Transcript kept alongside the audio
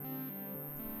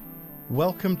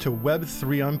Welcome to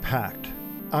Web3 Unpacked.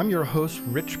 I'm your host,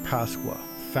 Rich Pasqua,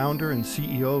 founder and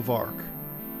CEO of ARC.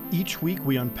 Each week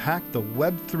we unpack the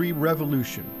Web3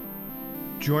 revolution.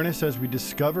 Join us as we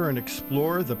discover and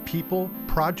explore the people,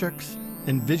 projects,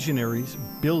 and visionaries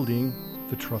building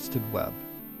the trusted web.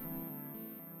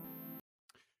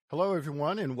 Hello,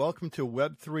 everyone, and welcome to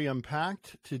Web3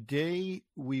 Unpacked. Today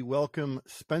we welcome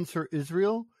Spencer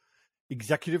Israel,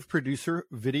 executive producer,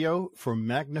 video for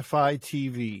Magnify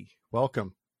TV.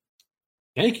 Welcome.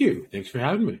 Thank you. Thanks for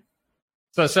having me.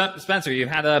 So, Spencer, you've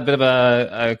had a bit of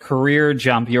a career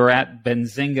jump. You were at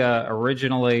Benzinga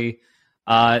originally.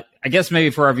 I guess maybe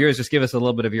for our viewers, just give us a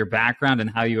little bit of your background and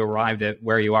how you arrived at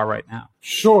where you are right now.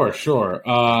 Sure.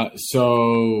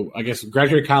 So I guess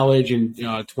graduated college in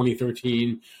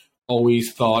 2013.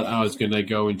 Always thought I was going to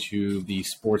go into the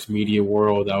sports media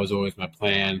world. That was always my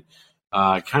plan.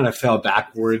 Kind of fell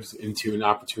backwards into an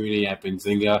opportunity at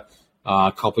Benzinga.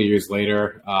 A couple of years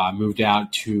later, moved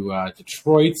out to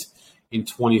Detroit in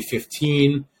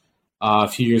 2015, a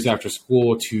few years after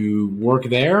school to work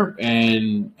there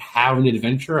and have an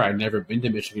adventure. I'd never been to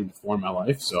Michigan before in my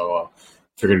life, so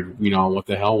figured, what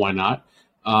the hell, why not?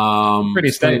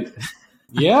 Pretty state.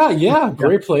 Yeah,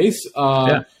 great place.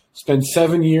 Spent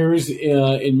 7 years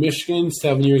in Michigan,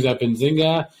 7 years at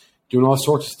Benzinga, doing all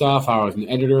sorts of stuff. I was an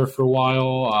editor for a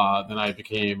while. Then I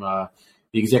became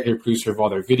the executive producer of all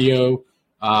their video.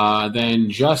 Then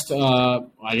just, I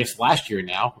guess last year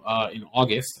now, in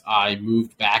August, I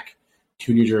moved back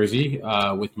to New Jersey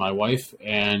with my wife,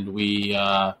 and we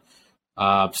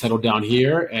settled down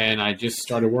here, and I just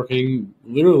started working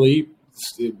literally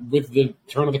with the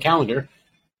turn of the calendar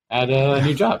at a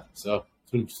new job. So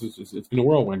it's been a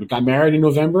whirlwind. We got married in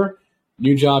November,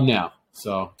 new job now.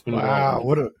 So it's been a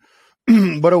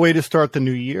whirlwind. What a way to start the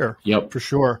new year. Yep. For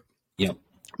sure. Yep.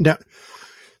 Now,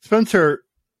 Spencer,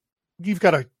 you've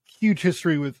got a huge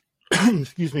history with,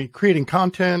 creating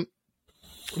content,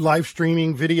 live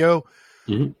streaming, video.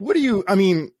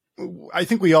 Mm-hmm. I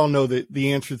think we all know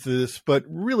the answer to this, but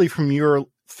really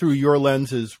through your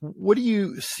lenses, what do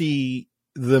you see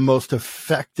the most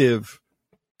effective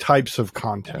types of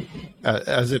content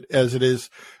as it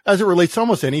relates to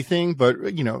almost anything, but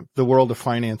the world of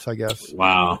finance, I guess.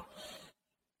 Wow.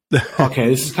 Okay,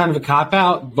 this is kind of a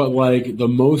cop-out, but like the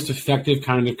most effective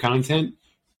kind of content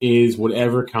is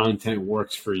whatever content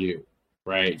works for you,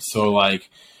 right? So like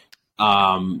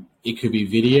it could be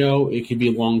video, it could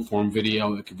be long-form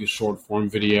video, it could be short-form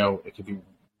video, it could be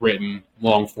written,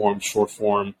 long-form,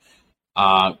 short-form.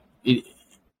 Every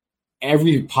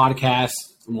podcast,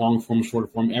 long-form,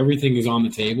 short-form, everything is on the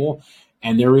table,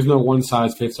 and there is no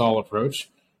one-size-fits-all approach.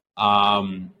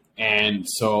 And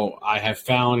so I have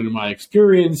found in my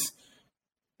experience,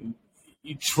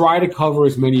 you try to cover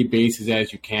as many bases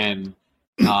as you can.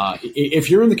 If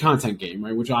you're in the content game,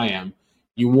 right, which I am,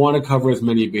 you want to cover as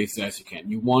many bases as you can.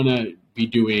 You want to be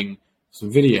doing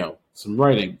some video, some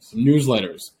writing, some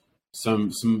newsletters,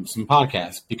 some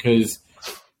podcasts, because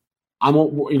I'm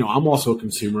also a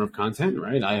consumer of content,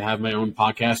 right? I have my own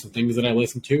podcasts and things that I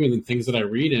listen to and things that I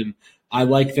read, and I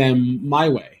like them my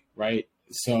way, right?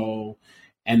 So.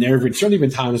 And there have certainly been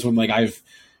times when like I've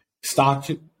stopped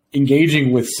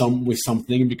engaging with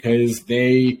something because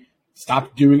they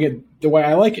stopped doing it the way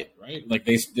I like it, right? Like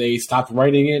they stopped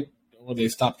writing it, or they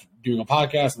stopped doing a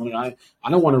podcast. And like, I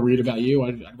don't want to read about you.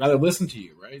 I'd rather listen to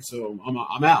you, right? So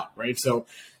I'm out, right? So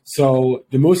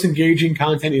the most engaging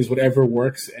content is whatever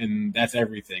works, and that's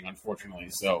everything, unfortunately.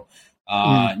 So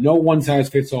no one size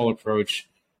fits all approach,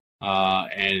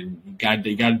 and you got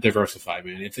to diversify,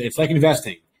 man. It's like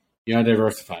investing. You got to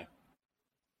diversify.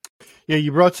 Yeah,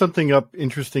 you brought something up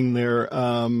interesting there.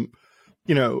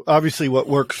 Obviously what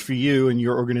works for you and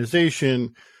your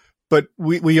organization, but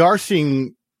we are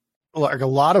seeing like a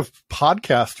lot of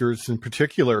podcasters in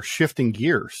particular shifting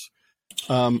gears.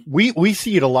 We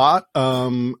see it a lot. A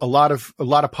lot of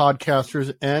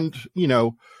podcasters and,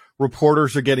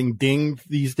 reporters are getting dinged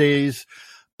these days.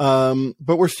 But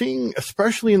we're seeing,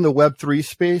 especially in the Web3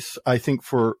 space, I think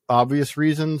for obvious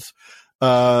reasons,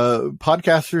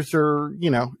 podcasters are,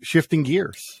 shifting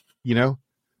gears, the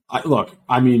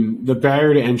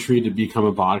barrier to entry to become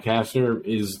a podcaster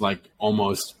is like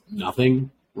almost nothing,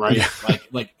 right? Yeah.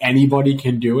 like anybody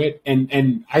can do it.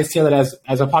 And I say that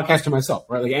as a podcaster myself,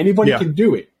 right? Like anybody can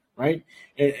do it, right?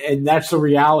 And that's the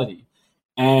reality.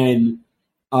 And,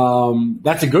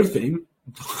 that's a good thing,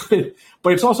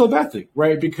 but it's also a bad thing,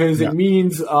 right? Because it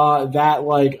means, that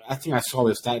like, I think I saw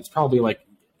this stat, it's probably like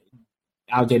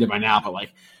outdated by now, but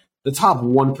like the top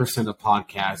 1% of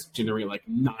podcasts generate like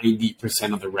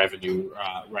 90% of the revenue,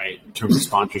 right, in terms of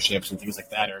sponsorships and things like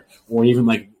that, or even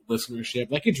like listenership.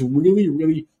 Like, it's really,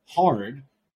 really hard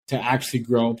to actually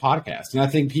grow a podcast. And I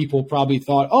think people probably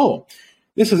thought, oh,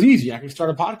 this is easy. I can start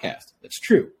a podcast. That's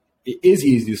true. It is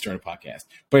easy to start a podcast,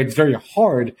 but it's very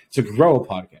hard to grow a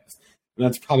podcast. And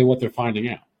that's probably what they're finding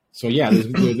out. So, yeah,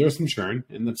 there's some churn,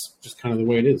 and that's just kind of the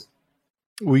way it is.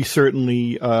 We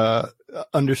certainly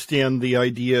understand the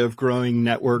idea of growing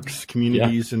networks,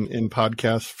 communities, and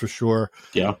podcasts for sure.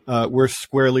 Yeah. We're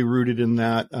squarely rooted in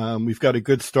that. We've got a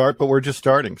good start, but we're just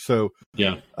starting. So,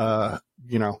 yeah, we're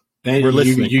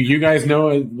listening. You guys know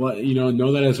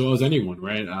that as well as anyone,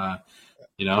 right? I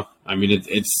mean,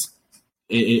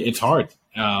 it's hard.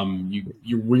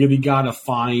 You really got to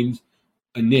find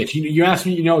a niche. You asked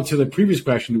me, to the previous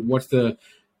question, what's the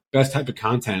best type of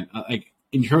content? Like,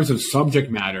 in terms of subject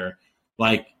matter,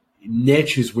 like,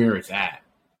 niche is where it's at.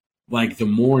 Like, the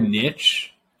more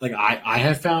niche, like I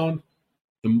have found,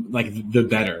 the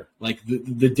better. Like,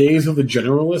 the days of the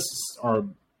generalists are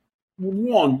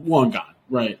long gone,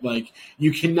 right? Like,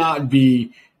 you cannot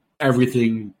be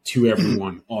everything to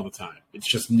everyone all the time. It's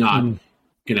just not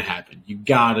going to happen. You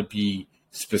got to be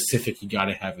specific. You got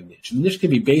to have a niche. And niche can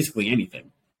be basically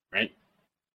anything, right?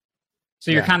 So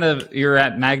you're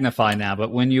at Magnify now, but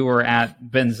when you were at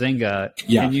Benzinga,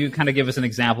 can you kind of give us an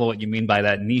example of what you mean by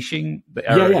that niching?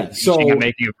 So I'm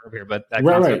making you here, but that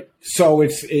right. So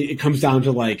it comes down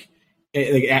to like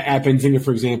at Benzinga,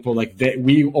 for example, like that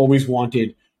we always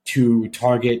wanted to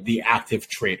target the active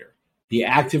trader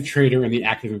and the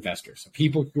active investor. So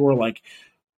people who are like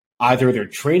either they're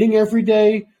trading every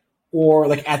day or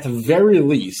like at the very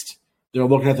least they're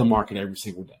looking at the market every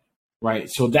single day, right?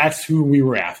 So that's who we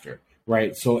were after.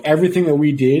 Right. So everything that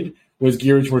we did was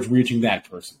geared towards reaching that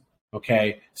person.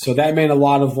 Okay. So that meant a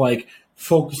lot of like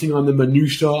focusing on the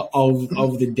minutia of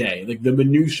the day, like the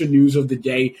minutia news of the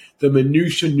day, the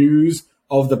minutia news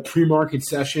of the pre-market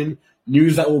session,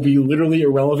 news that will be literally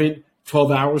irrelevant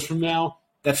 12 hours from now.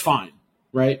 That's fine.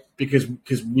 Right. Because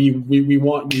we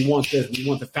want this. We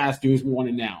want the fast news. We want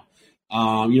it now.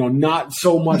 Not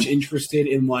so much interested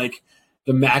in like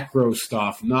the macro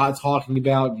stuff, not talking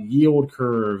about yield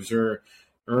curves or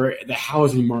the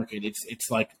housing market. It's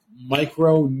like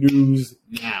micro news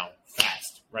now,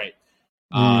 fast, right?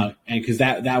 And because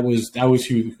that was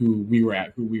who we were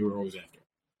always after.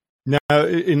 Now,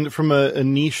 from a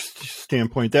niche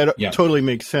standpoint, that totally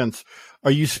makes sense.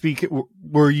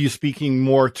 Were you speaking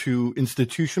more to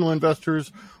institutional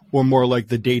investors or more like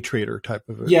the day trader type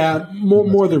of it? Yeah,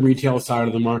 more the retail side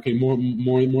of the market, more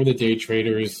the day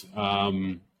traders,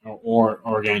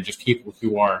 or again, just people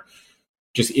who are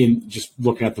just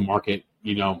looking at the market,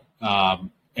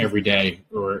 every day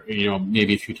or,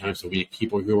 maybe a few times a week,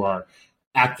 people who are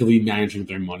actively managing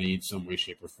their money in some way,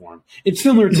 shape, or form. It's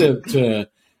similar to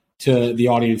the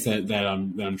audience that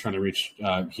I'm trying to reach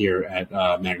here at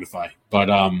Magnify. But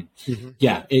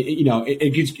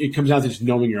it comes down to just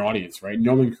knowing your audience, right?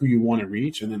 Knowing who you want to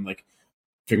reach, and then like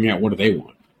figuring out what do they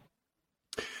want.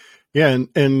 Yeah,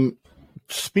 and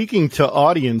speaking to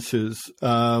audiences,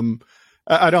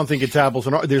 I don't think it's apples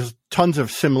and oranges. There's tons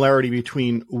of similarity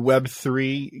between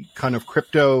Web3 kind of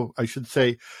crypto, I should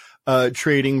say,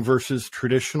 trading versus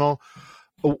traditional.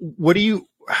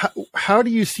 How do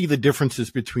you see the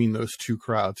differences between those two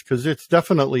crowds? Because it's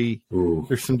definitely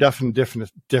there's some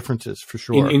definite differences for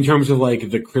sure. In terms of like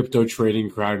the crypto trading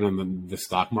crowd and the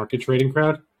stock market trading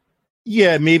crowd?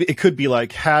 Yeah, maybe it could be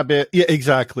like habit. Yeah,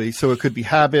 exactly. So it could be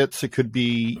habits. It could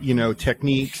be,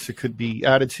 techniques. It could be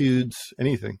attitudes,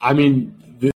 anything. I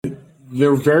mean,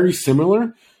 they're very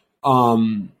similar.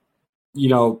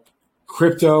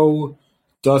 Crypto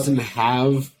doesn't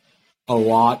have a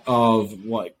lot of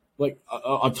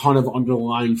a ton of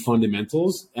underlying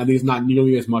fundamentals, at least not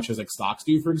nearly as much as like stocks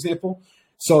do, for example.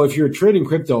 So if you're trading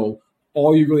crypto,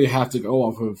 all you really have to go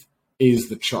off of is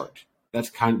the chart. That's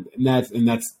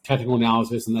that's technical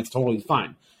analysis, and that's totally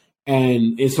fine.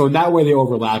 And so in that way they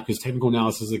overlap, because technical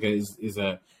analysis is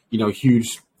a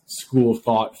huge school of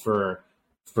thought for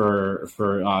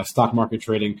stock market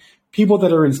trading. People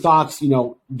that are in stocks,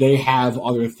 they have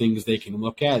other things they can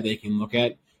look at. They can look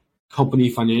at company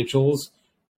financials,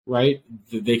 right?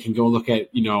 They can go look at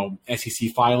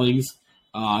SEC filings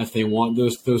if they want.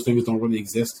 Those things don't really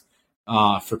exist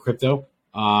for crypto.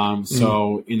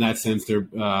 So in that sense,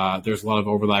 there's a lot of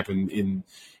overlap in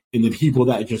the people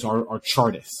that just are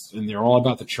chartists, and they're all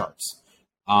about the charts.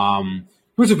 In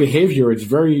terms of behavior, it's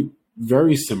very,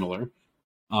 very similar.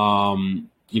 I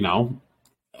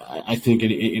think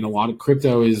in a lot of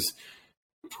crypto is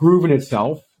proven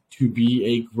itself to be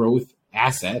a growth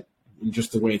asset in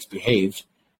just the way it's behaved.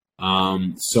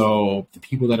 So the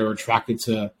people that are attracted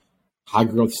to high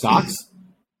growth stocks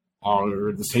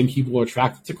are the same people who are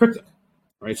attracted to crypto.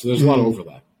 right? So there's a lot of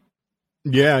overlap.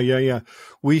 Yeah.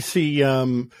 We see.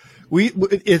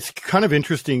 It's kind of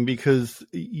interesting because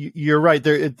you're right.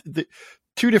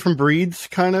 Two different breeds,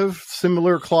 kind of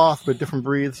similar cloth, but different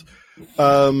breeds.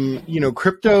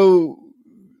 Crypto,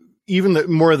 even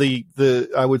the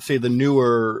I would say the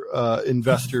newer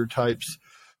investor types,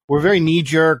 were very knee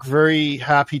jerk, very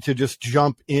happy to just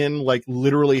jump in, like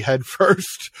literally head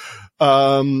first.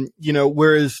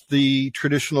 Whereas the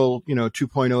traditional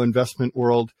 2.0 investment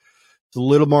world, it's a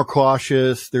little more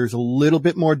cautious. There's a little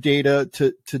bit more data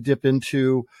to dip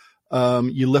into.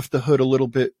 You lift the hood a little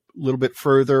bit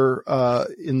further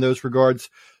in those regards.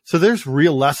 So there's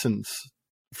real lessons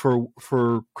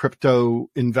for crypto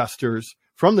investors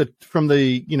from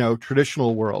the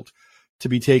traditional world to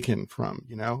be taken from.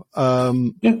 Yeah,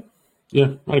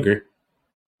 I agree.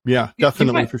 Yeah,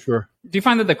 definitely, for sure. Do you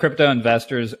find that the crypto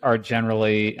investors are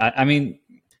generally, I mean,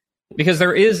 because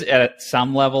there is at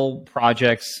some level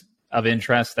projects of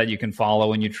interest that you can follow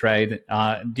when you trade.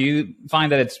 Do you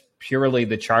find that it's purely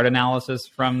the chart analysis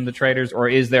from the traders, or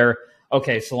is there,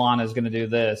 okay, Solana is going to do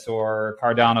this or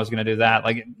Cardano is going to do that?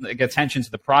 Like attention to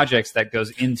the projects that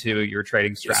goes into your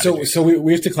trading strategy. So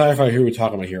we have to clarify who we're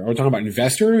talking about here. Are we talking about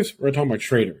investors or are we talking about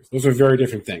traders? Those are very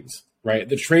different things, right?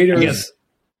 The traders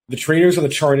are the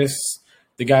chartists,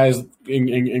 the guys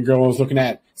and girls looking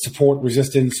at support,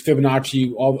 resistance,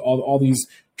 Fibonacci, all these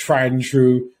tried and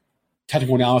true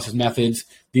technical analysis methods.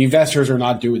 The investors are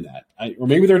not doing that, or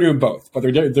maybe they're doing both, but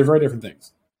they're very different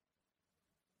things.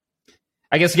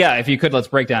 I guess, yeah, if you could, let's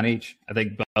break down each. I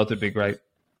think both would be great.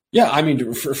 Yeah, I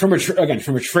mean, from a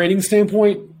trading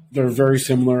standpoint, they're very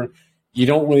similar. You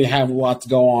don't really have a lot to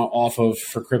go off of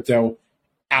for crypto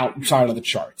outside of the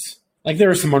charts. Like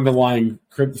there is some underlying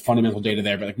fundamental data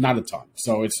there, but like not a ton.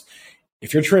 So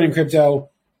if you're trading crypto,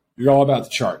 you're all about the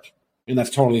chart, and that's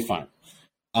totally fine.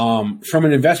 From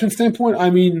an investment standpoint,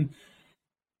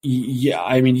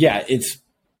 it's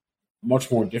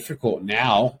much more difficult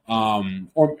now.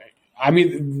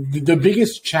 The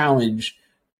biggest challenge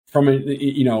when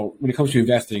it comes to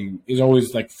investing is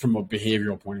always like from a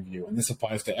behavioral point of view. And this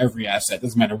applies to every asset.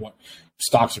 Doesn't matter what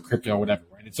stocks or crypto or whatever,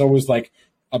 right? It's always like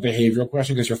a behavioral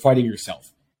question because you're fighting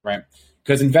yourself, right?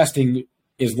 Because investing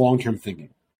is long-term thinking.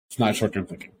 It's not short-term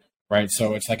thinking, right?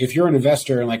 So it's like if you're an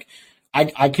investor, like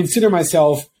I consider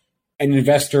myself an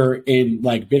investor in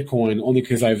like Bitcoin only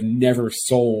because I've never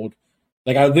sold.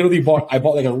 Like I bought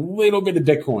like a little bit of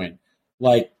Bitcoin,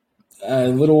 like a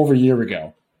little over a year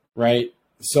ago, right?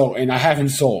 So, and I haven't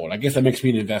sold. I guess that makes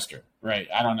me an investor, right?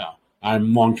 I don't know.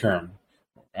 I'm long term,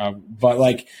 but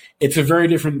like it's a very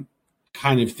different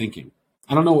kind of thinking.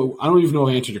 I don't know. I don't even know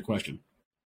how to answer your question.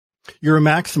 You're a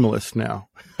maximalist now.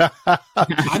 I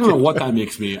don't know what that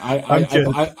makes me.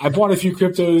 I bought a few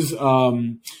cryptos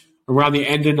around the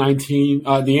end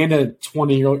of the end of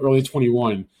 20, early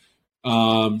 21,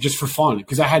 just for fun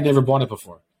because I had never bought it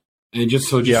before, and just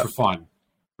for fun,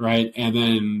 right? And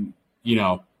then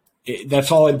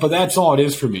that's all. But that's all it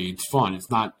is for me. It's fun. It's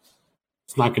not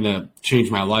going to change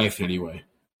my life in any way.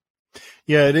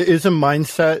 Yeah, it is a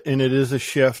mindset and it is a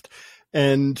shift.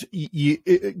 And you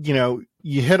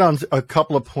hit on a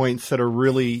couple of points that are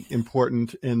really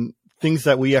important, and things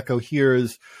that we echo here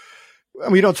is,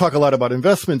 we don't talk a lot about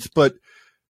investments, but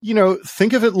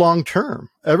think of it long term.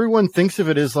 Everyone thinks of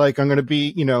it as like, I'm going to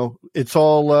be, it's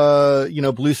all,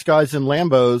 blue skies and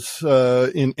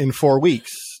Lambos, in 4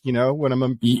 weeks, when I'm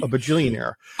a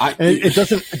bajillionaire.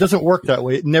 It doesn't work that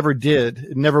way. It never did.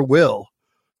 It never will.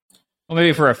 Well,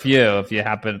 maybe for a few, if you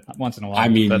happen once in a while. I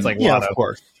mean, that's like yeah, lotto. Of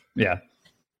course. Yeah.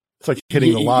 It's like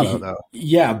hitting the lotto, though.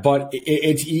 Yeah, but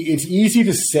it's easy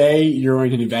to say you're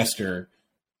an investor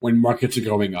when markets are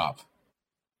going up,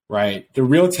 right? The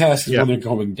real test is when they're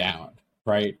going down,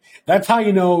 right? That's how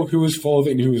you know who is full of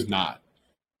it and who is not.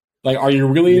 Like, are you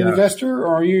really an investor,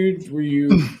 or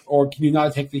or can you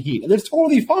not take the heat? And that's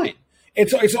totally fine.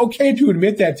 It's okay to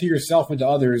admit that to yourself and to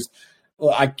others.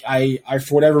 Well, I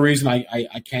for whatever reason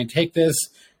I can't take this,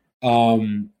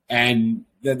 and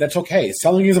that's okay.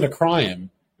 Selling isn't a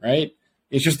crime, right?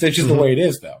 It's just the way it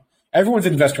is, though. Everyone's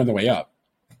an investor on the way up.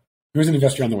 Who's an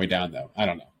investor on the way down, though? I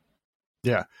don't know.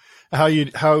 Yeah. How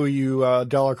are you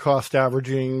dollar cost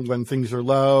averaging when things are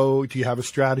low? Do you have a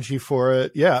strategy for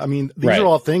it? Yeah. I mean, these are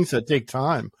all things that take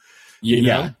time.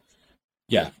 Yeah.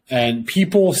 And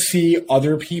people see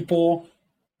other people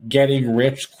getting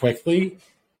rich quickly.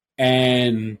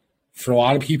 And for a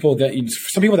lot of people, for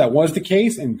some people that was the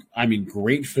case, and I mean,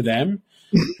 great for them.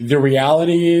 The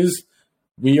reality is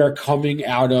we are coming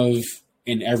out of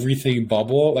an everything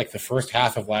bubble. Like the first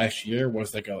half of last year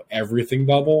was like a everything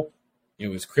bubble. It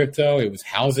was crypto, it was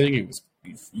housing, it was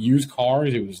used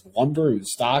cars, it was lumber, it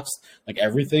was stocks, like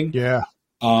everything. Yeah.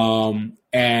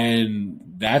 And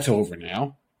that's over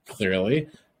now, clearly,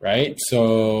 right?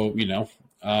 So,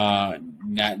 now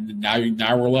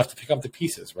we're left to pick up the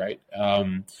pieces, right?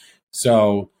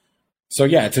 So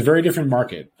yeah, it's a very different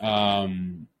market.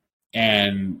 And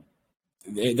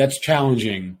that's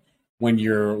challenging when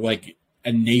you're like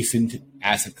a nascent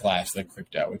asset class like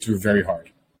crypto. It's very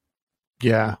hard.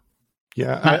 Yeah.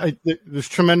 Yeah. There's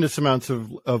tremendous amounts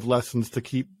of lessons to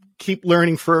keep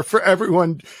learning for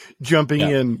everyone jumping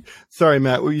in. Sorry,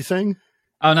 Matt, what were you saying?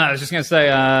 Oh, no, I was just going to say,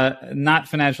 not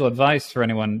financial advice for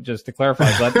anyone, just to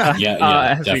clarify, but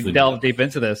as we delve deep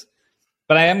into this.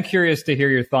 But I am curious to hear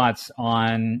your thoughts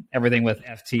on everything with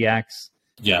FTX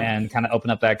and kind of open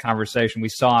up that conversation. We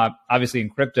saw, obviously, in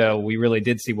crypto, we really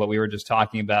did see what we were just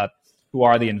talking about. Who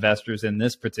are the investors in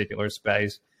this particular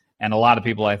space? And a lot of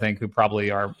people, I think, who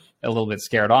probably are a little bit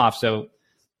scared off. So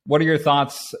what are your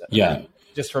thoughts,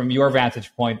 just from your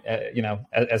vantage point,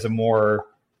 as a more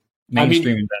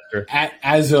mainstream investor?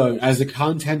 As a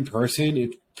content person,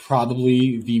 it's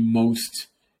probably the most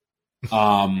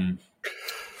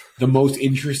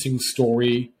interesting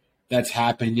story that's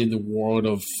happened in the world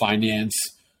of finance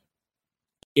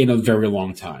in a very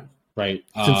long time, right?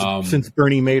 Since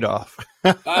Bernie Madoff.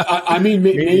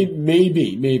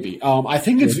 Maybe. I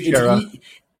think it's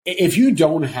if you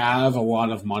don't have a lot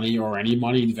of money or any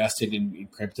money invested in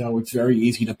crypto, it's very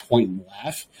easy to point and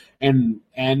laugh. And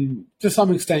to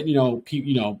some extent,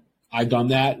 I've done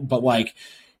that, but like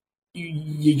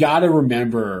you got to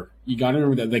remember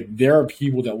that like there are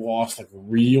people that lost like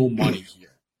real money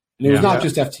here, and it was not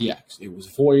just FTX. It was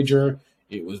Voyager,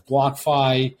 it was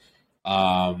BlockFi.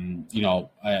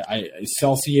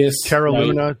 Celsius, Terra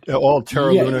Luna, all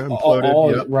Terra Luna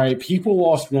imploded. Right. People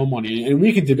lost real money, and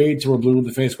we can debate till we're blue in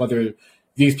the face whether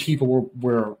these people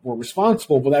were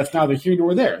responsible, but that's neither here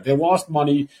nor there. They lost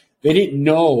money. They didn't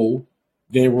know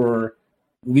they were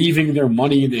leaving their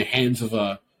money in the hands of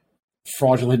a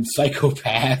fraudulent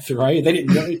psychopath, right? They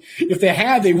didn't know. If they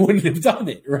had, they wouldn't have done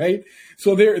it, right?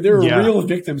 So there are real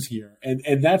victims here, and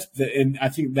I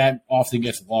think that often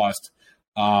gets lost.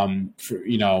 Because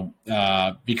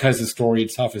the story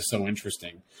itself is so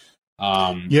interesting.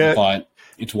 But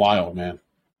it's wild, man.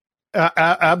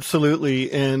 Absolutely.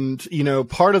 And,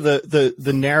 part of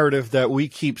the narrative that we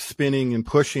keep spinning and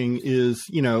pushing is,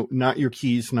 not your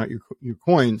keys, not your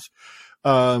coins,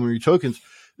 or your tokens.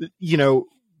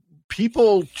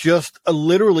 People just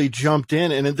literally jumped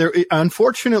in, and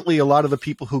unfortunately, a lot of the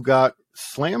people who got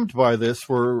slammed by this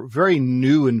were very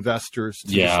new investors to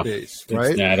the space,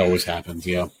 right? That always happens.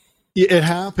 Yeah, it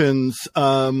happens.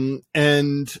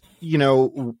 And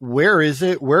where is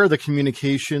it? Where are the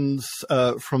communications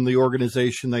from the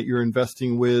organization that you're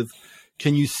investing with?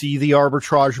 Can you see the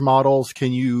arbitrage models?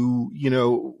 Can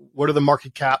you, what are the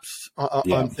market caps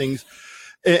on things?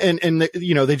 And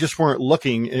they just weren't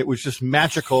looking. It was just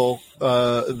magical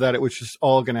that it was just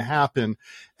all going to happen.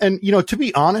 And to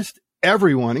be honest,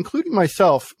 everyone, including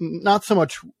myself, not so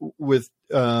much with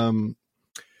FTX,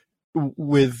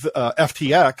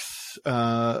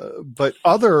 but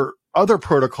other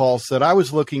protocols that I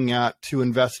was looking at to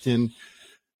invest in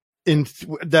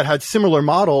that had similar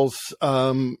models.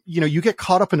 You get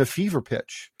caught up in a fever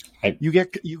pitch. You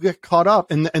get caught up,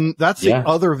 and that's the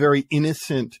other very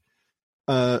innocent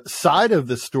side of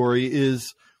the story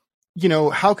is.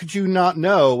 How could you not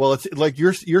know? Well, it's like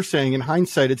you're saying, in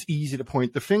hindsight, it's easy to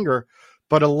point the finger,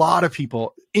 but a lot of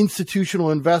people, institutional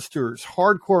investors,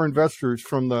 hardcore investors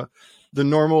from the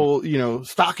normal,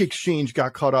 stock exchange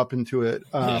got caught up into it.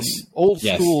 Old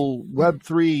school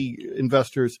Web3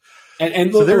 investors.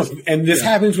 And this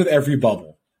happens with every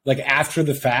bubble. Like after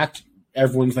the fact,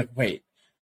 everyone's like, wait,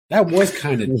 that was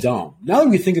kind of dumb. Now that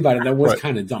we think about it, that was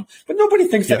kind of dumb, but nobody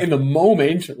thinks that in the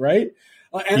moment, right?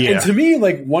 And to me,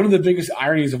 like one of the biggest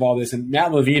ironies of all this, and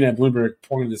Matt Levine at Bloomberg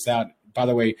pointed this out. By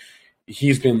the way,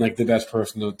 he's been like the best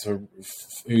person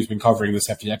who's been covering this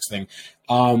FTX thing.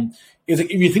 Is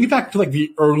like if you think back to like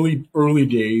the early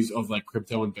days of like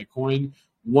crypto and Bitcoin,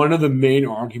 one of the main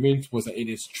arguments was that it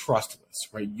is trustless,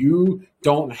 right? You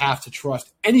don't have to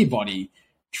trust anybody.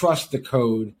 Trust the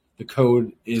code. The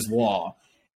code is law.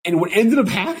 And what ended up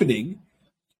happening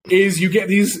is you get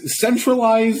these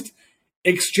centralized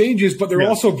exchanges, but they're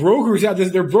also brokers out there.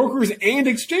 They're brokers and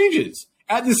exchanges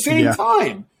at the same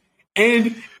time.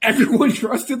 And everyone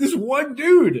trusted this one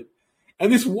dude.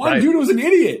 And this one dude was an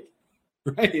idiot.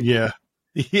 Right? Yeah.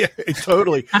 Yeah,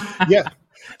 totally. Yeah.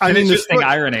 I mean, interesting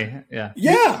irony. Yeah.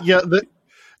 Yeah. Yeah.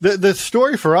 The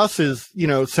story for us is,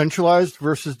 centralized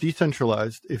versus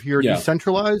decentralized. If you're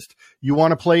decentralized, you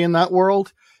want to play in that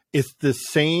world. It's the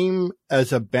same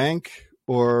as a bank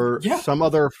or some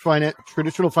other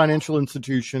traditional financial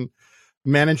institution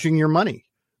managing your money.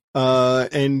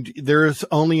 And there's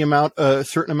only a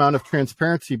certain amount of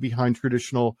transparency behind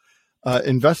traditional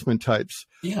investment types.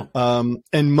 Yeah.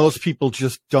 And most people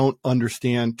just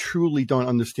truly don't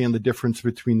understand the difference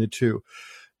between the two.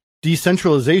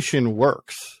 Decentralization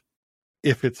works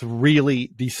if it's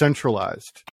really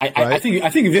decentralized. I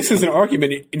think this is an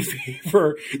argument in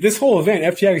favor. This whole event,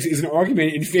 FTX, is an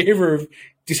argument in favor of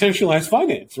decentralized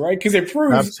finance, right? Because it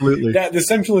proves that the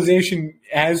centralization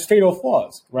has fatal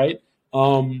flaws, right?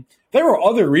 There are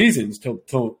other reasons to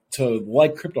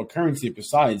like cryptocurrency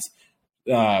besides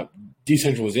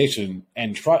decentralization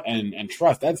and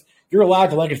trust. You're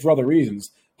allowed to like it for other reasons.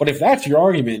 But if that's your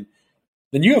argument,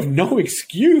 then you have no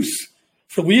excuse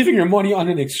for leaving your money on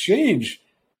an exchange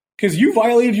because you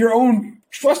violated your own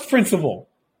trust principle.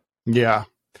 Yeah.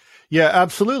 Yeah,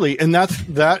 absolutely. And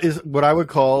that is what I would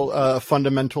call a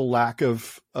fundamental lack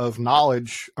of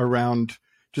knowledge around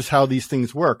just how these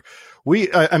things work.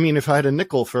 I mean, if I had a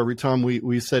nickel for every time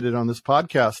we said it on this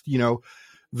podcast,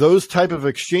 those type of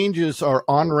exchanges are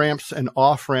on-ramps and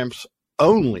off-ramps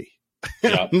only.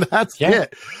 Yep. That's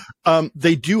it.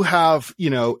 They do have,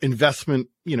 investment,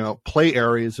 play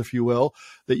areas, if you will,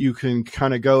 that you can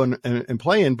kind of go and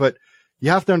play in. But you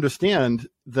have to understand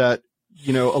that,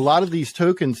 a lot of these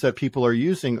tokens that people are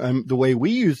using, the way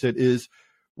we use it is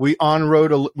we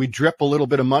drip a little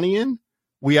bit of money in.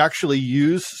 We actually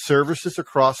use services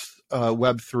across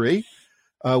Web3,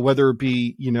 whether it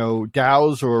be,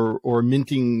 DAOs or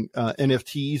minting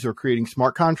NFTs or creating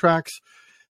smart contracts.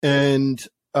 And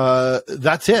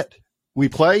that's it. We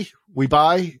play, we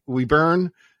buy, we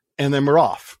burn, and then we're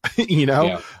off,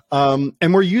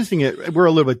 and we're using it. We're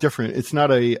a little bit different. It's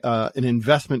not an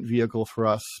investment vehicle for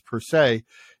us per se.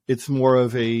 It's more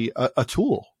of a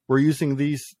tool. We're using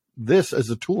this as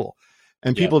a tool,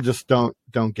 and people just don't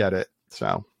get it.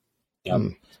 So,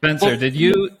 Spencer, did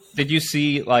you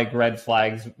see like red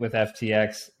flags with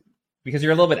FTX? Because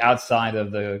you're a little bit outside of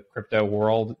the crypto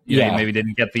world, you maybe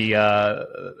didn't get the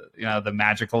the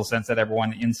magical sense that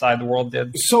everyone inside the world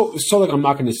did. So like I'm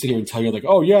not going to sit here and tell you like,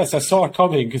 oh yes, I saw it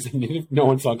coming, because no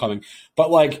one saw it coming.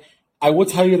 But like I will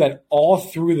tell you that all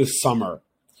through the summer,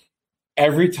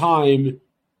 every time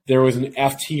there was an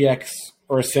FTX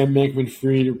or a Sam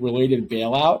Bankman-Fried related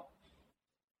bailout,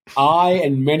 I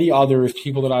and many others,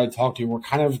 people that I had talked to, were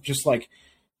kind of just like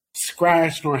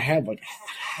scratching our head, like,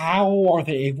 how are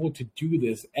they able to do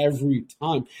this every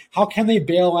time? How can they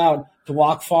bail out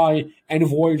BlockFi and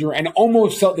Voyager, and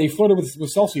almost they flirted with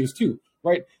Celsius too,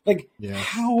 right? Like,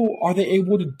 how are they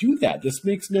able to do that? This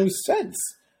makes no sense.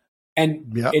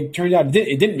 And it turned out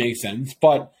it didn't make sense.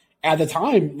 But at the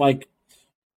time, like,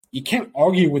 you can't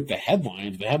argue with the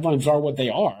headlines. The headlines are what they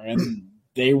are, and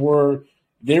they were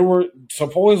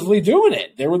supposedly doing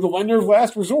it. They were the lender of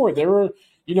last resort. They were,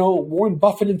 Warren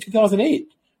Buffett in 2008.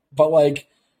 But like,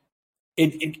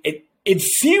 it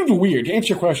seemed weird. To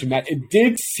answer your question, Matt, it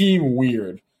did seem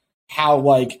weird how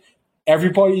like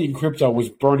everybody in crypto was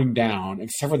burning down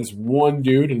except for this one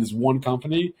dude and this one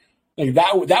company. Like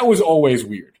that was always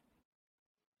weird.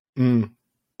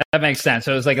 That makes sense.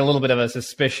 So it was like a little bit of a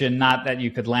suspicion, not that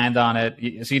you could land on it.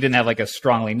 So you didn't have like a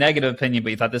strongly negative opinion,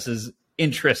 but you thought this is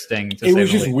interesting. It was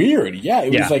just weird. Yeah.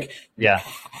 It was like,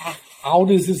 how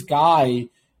does this guy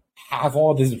have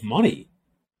all this money?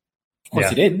 Of course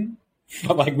he didn't,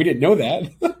 but like we didn't know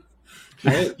that.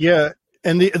 Right? Yeah.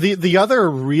 And the other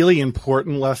really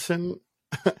important lesson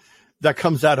that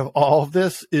comes out of all of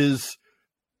this is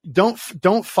don't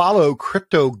follow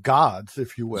crypto gods,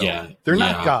 if you will. Yeah. They're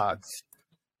not gods.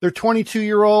 They're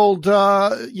 22-year-old,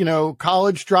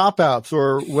 college dropouts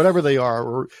or whatever they are,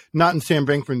 or not in Sam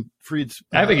Bankman-Fried's.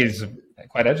 I think he's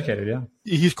quite educated. Yeah,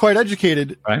 he's quite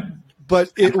educated, right?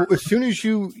 But as soon as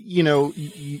you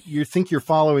think you're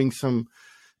following some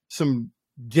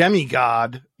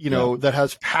demigod, that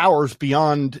has powers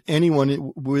beyond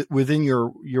anyone within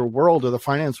your world or the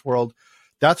finance world,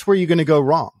 that's where you're going to go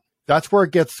wrong. That's where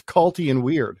it gets culty and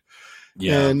weird.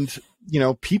 Yeah. And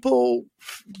people,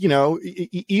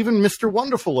 even Mr.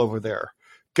 Wonderful over there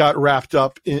got wrapped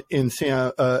up in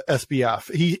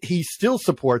SBF. He still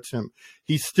supports him.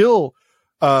 He still,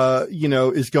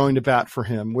 is going to bat for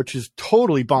him, which is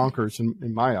totally bonkers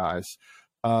in my eyes.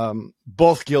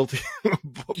 Both guilty,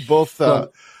 both,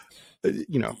 cause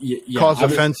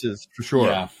offenses for sure.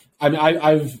 Yeah. I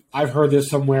mean, I've heard this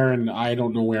somewhere, and I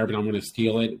don't know where, but I'm going to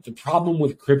steal it. The problem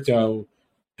with crypto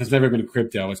has never been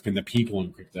crypto. It's been the people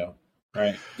in crypto,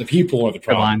 right? The people are the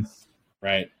problem,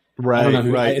 right?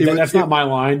 Right. That's not my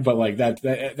line, but like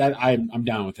that I'm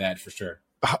down with that for sure.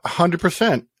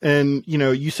 100%. And,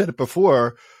 you said it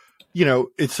before,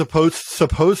 it's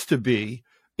supposed to be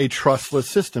a trustless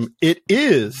system. It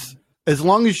is, as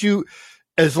long as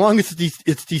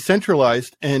it's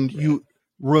decentralized and you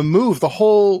remove the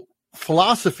whole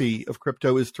philosophy of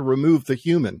crypto is to remove the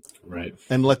human, right,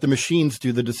 and let the machines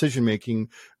do the decision making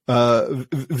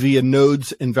via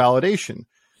nodes and validation.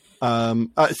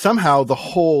 Somehow the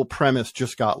whole premise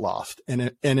just got lost,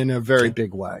 and in a very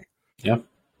big way. Yeah.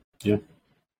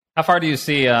 How far do you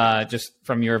see, just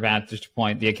from your vantage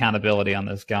point, the accountability on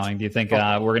this going? Do you think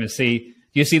we're going to see?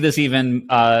 Do you see this even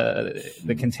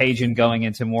the contagion going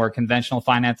into more conventional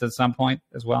finance at some point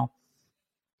as well?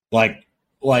 Like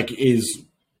is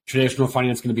traditional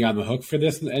finance going to be on the hook for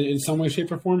this in some way,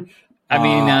 shape, or form? I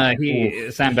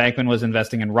mean, Sam Bankman was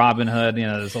investing in Robinhood.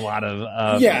 There's a lot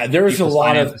of there was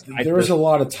a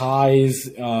lot of ties.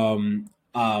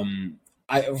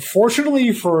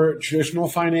 Fortunately for traditional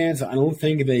finance, I don't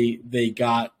think they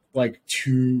got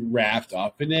too wrapped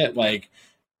up in it. Like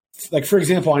for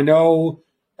example,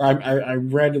 I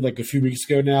read a few weeks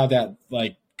ago now that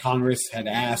Congress had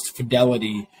asked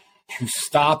Fidelity to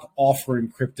stop offering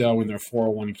crypto in their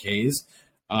 401ks.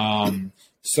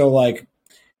 So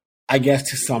I guess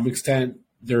to some extent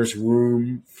there's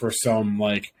room for some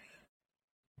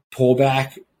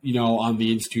pullback, on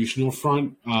the institutional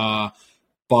front.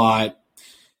 But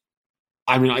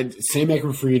I mean, Sam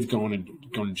Bankman-Fried's going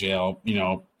to jail.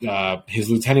 His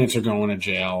lieutenants are going to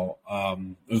jail.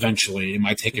 Eventually, it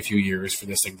might take a few years for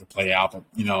this thing to play out, but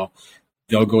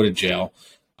they'll go to jail.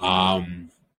 And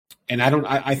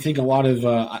I think a lot of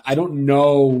I don't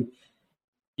know,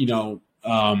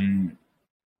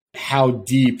 how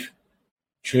deep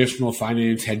traditional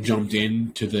finance had jumped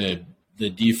into the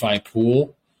DeFi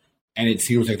pool, and it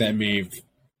seems like that may have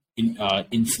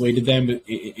insulated them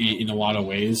in a lot of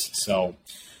ways. So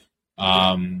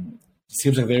it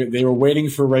seems like they were waiting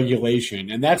for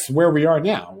regulation, and that's where we are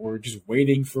now. We're just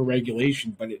waiting for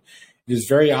regulation, but it is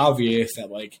very obvious that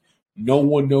no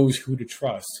one knows who to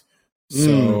trust.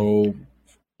 So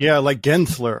yeah, like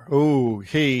Gensler. Oh,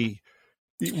 hey,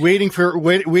 waiting for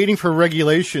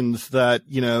regulations that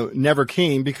never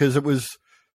came because it was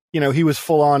he was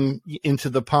full on into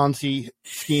the Ponzi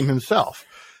scheme himself.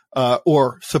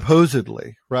 Or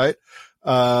supposedly, right?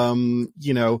 And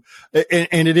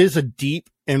it is a deep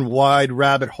and wide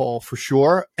rabbit hole for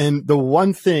sure. And the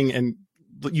one thing, and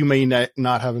you may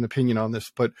not have an opinion on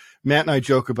this, but Matt and I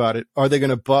joke about it. Are they going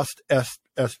to bust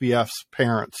SBF's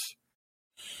parents?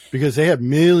 Because they had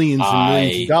millions and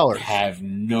millions of dollars. I have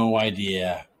no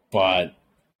idea, but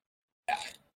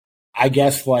I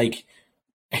guess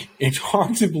it's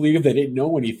hard to believe they didn't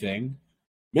know anything.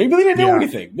 Maybe they didn't know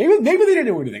anything. Maybe they didn't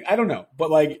know anything. I don't know.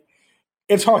 But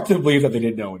it's hard to believe that they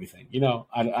didn't know anything.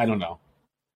 I don't know.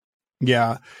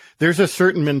 Yeah. There's a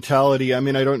certain mentality. I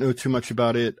mean, I don't know too much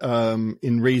about it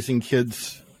in raising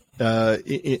kids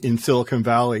in Silicon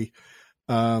Valley.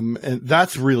 And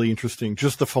that's really interesting.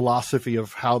 Just the philosophy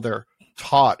of how they're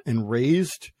taught and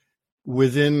raised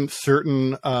within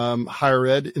certain higher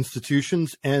ed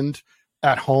institutions and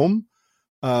at home.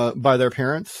 By their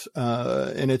parents,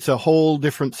 and it's a whole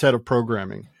different set of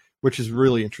programming, which is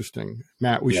really interesting.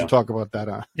 Matt, we should talk about that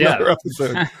on another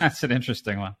episode. That's an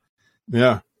interesting one.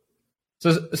 Yeah.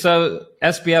 So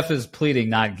SBF is pleading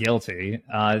not guilty.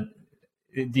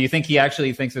 Do you think he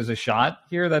actually thinks there's a shot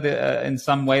here that in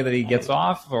some way that he gets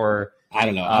off, or I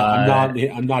don't know.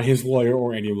 I'm not his lawyer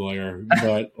or any lawyer,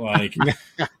 but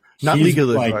not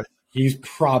legally. He's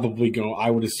probably going. I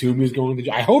would assume he's going to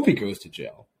jail. I hope he goes to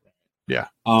jail. Yeah.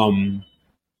 I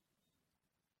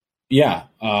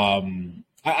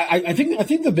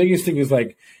think the biggest thing is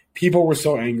people were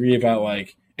so angry about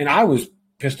and I was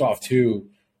pissed off too.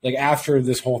 After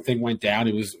this whole thing went down,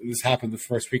 this happened the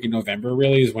first week in November.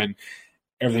 Really, is when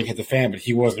everything hit the fan. But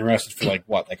he wasn't arrested for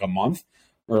a month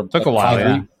or took a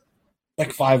while,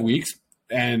 5 weeks.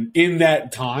 And in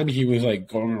that time, he was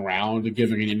going around and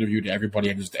giving an interview to everybody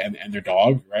and their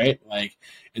dog, right?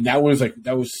 And that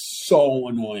was so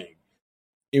annoying.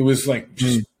 It was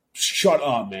just shut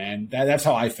up, man. That's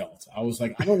how I felt. I was I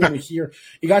don't want to hear.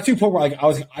 It got to a point where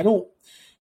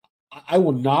I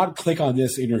will not click on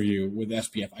this interview with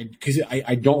SBF because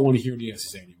I don't want to hear what he has to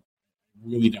say anymore. I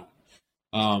really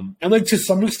don't. And to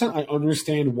some extent, I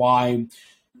understand why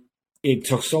it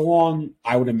took so long.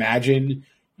 I would imagine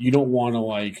you don't want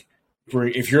to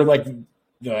bring if you're the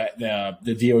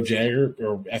DOJ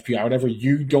or FBI or whatever.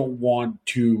 You don't want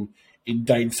to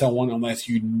indict someone unless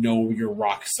you're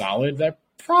rock solid. That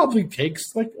probably takes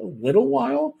a little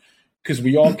while because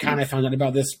we all kind of found out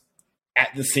about this at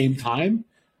the same time,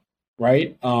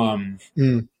 right?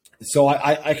 So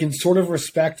I can sort of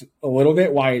respect a little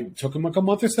bit why it took him a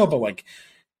month or so, but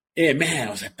Man, it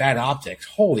was that bad optics.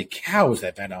 Holy cow, was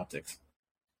that bad optics.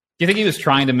 Do you think he was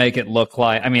trying to make it look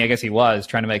like, I mean, I guess he was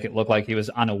trying to make it look like he was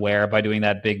unaware by doing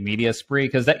that big media spree?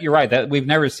 Because you're right, that we've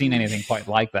never seen anything quite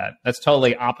like that. That's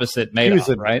totally opposite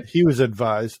Madoff, right? He was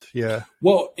advised, yeah.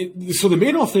 Well, so the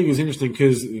Madoff thing is interesting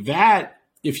because that,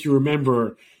 if you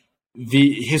remember,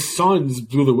 his sons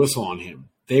blew the whistle on him.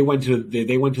 They went to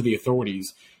the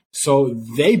authorities. So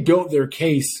they built their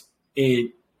case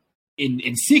in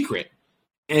secret.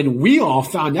 And we all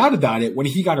found out about it when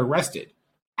he got arrested,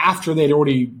 after they'd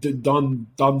already done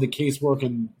the casework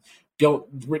and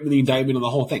written the indictment and the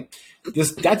whole thing.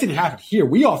 That didn't happen here.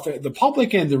 The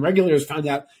public and the regulators found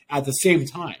out at the same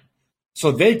time.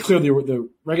 So they clearly the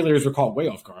regulators were caught way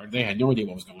off guard. They had no idea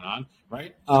what was going on,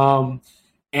 right?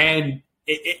 And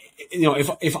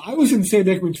if I was in Sam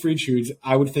Bankman-Fried's shoes,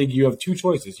 I would think you have two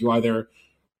choices. You either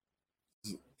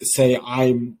say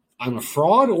I'm a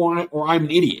fraud or I'm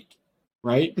an idiot,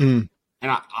 right? And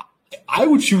I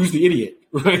would choose the idiot,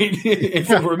 right? If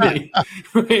it were me,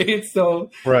 right? So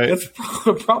that's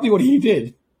probably what he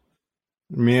did.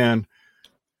 Man,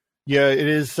 yeah, it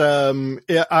is.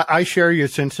 I share your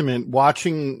sentiment.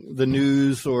 Watching the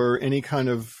news or any kind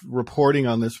of reporting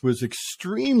on this was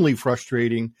extremely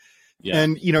frustrating. Yeah.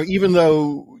 And even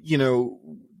though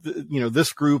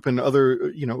this group and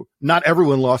other, not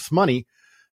everyone lost money,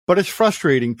 but it's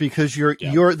frustrating because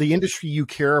you're the industry you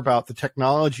care about, the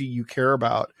technology you care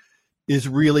about, is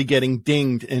really getting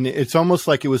dinged, and it's almost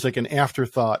like it was like an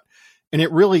afterthought, and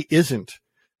it really isn't.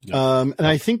 Yeah. And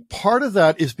I think part of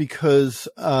that is because,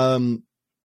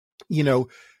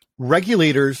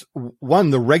 regulators,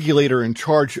 the regulator in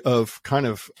charge of kind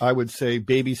of, I would say,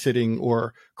 babysitting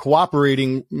or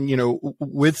cooperating,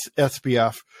 with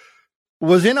SBF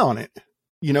was in on it,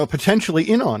 potentially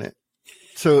in on it.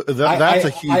 So that's a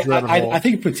huge rabbit hole. I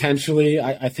think potentially,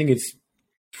 I think it's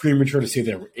premature to say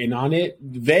they were in on it.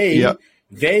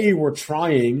 They were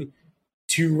trying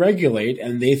to regulate,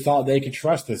 and they thought they could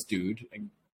trust this dude.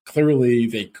 And clearly,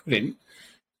 they couldn't.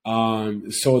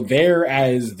 So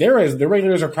the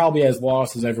regulators are probably as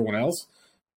lost as everyone else,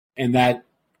 and that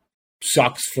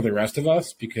sucks for the rest of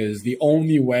us because the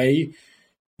only way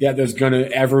that there's going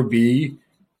to ever be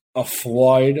a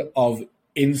flood of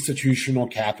institutional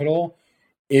capital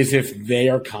is if they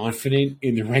are confident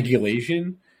in the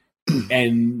regulation,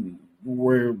 and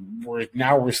we're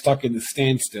stuck in the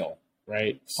standstill,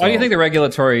 right? So, why do you think the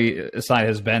regulatory side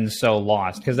has been so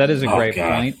lost? Because that is a great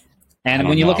point. And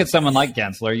when you look at someone like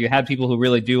Gensler, you had people who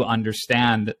really do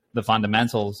understand the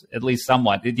fundamentals, at least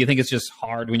somewhat. Do you think it's just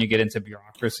hard when you get into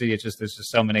bureaucracy? There's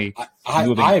just so many.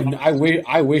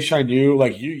 I wish I knew.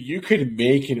 Like you could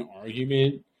make an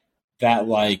argument that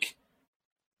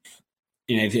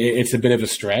it's a bit of a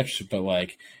stretch,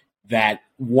 but that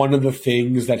one of the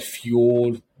things that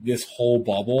fueled this whole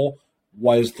bubble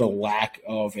was the lack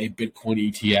of a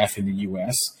Bitcoin ETF in the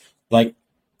U.S.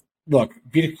 Look,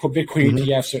 Bitcoin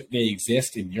ETFs, they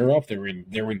exist in Europe. They're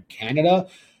in Canada.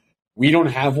 We don't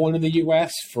have one in the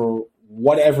U.S. for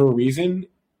whatever reason.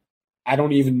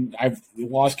 I've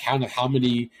lost count of how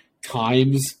many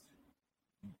times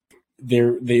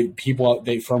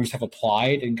firms have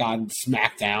applied and gotten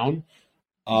smacked down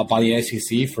by the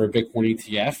SEC for a Bitcoin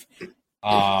ETF,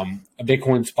 a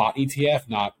Bitcoin spot ETF,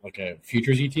 not like a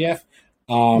futures ETF.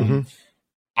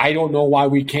 I don't know why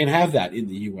we can't have that in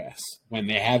the U.S. when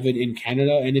they have it in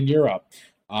Canada and in Europe.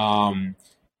 That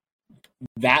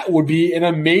would be an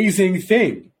amazing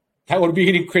thing. That would be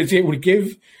it would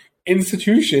give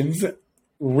institutions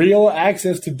real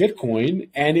access to Bitcoin,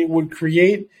 and it would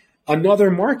create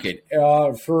another market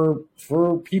for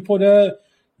people to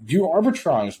do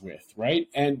arbitrage with, right?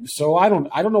 And so I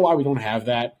don't know why we don't have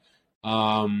that.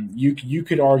 You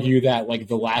could argue that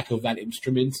the lack of that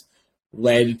instrument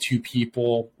led to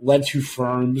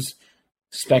firms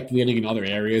speculating in other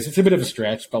areas. It's a bit of a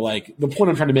stretch, but the point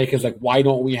I'm trying to make is why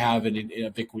don't we have a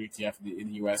Bitcoin ETF in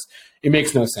the US? It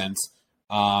makes no sense.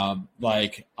 I'm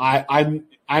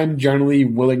generally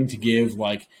willing to give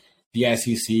the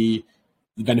SEC the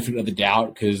benefit of the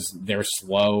doubt because they're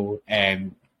slow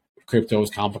and crypto is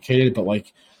complicated, but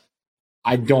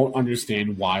I don't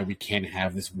understand why we can't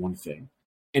have this one thing.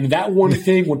 And that one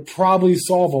thing would probably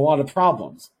solve a lot of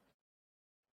problems.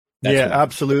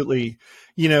 Absolutely.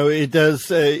 It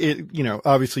does.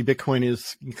 Obviously Bitcoin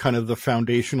is kind of the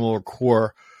foundational or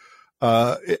core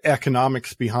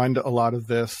economics behind a lot of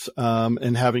this,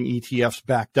 and having ETFs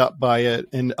backed up by it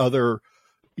and other,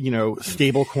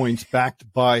 stable coins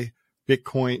backed by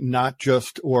Bitcoin, not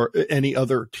just or any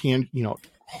other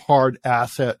hard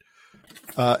asset,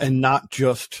 and not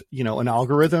just an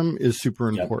algorithm is super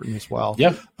important as well.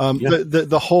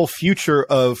 The whole future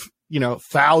of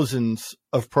thousands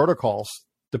of protocols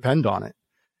depend on it.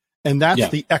 And that's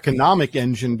the economic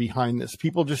engine behind this.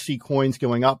 People just see coins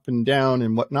going up and down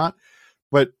and whatnot.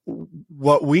 But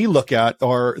what we look at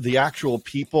are the actual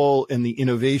people and the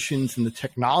innovations and the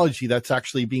technology that's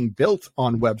actually being built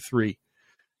on Web3,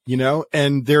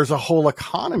 and there's a whole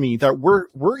economy that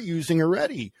we're using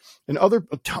already, and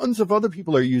tons of other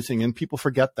people are using. And people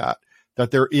forget that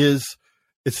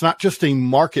it's not just a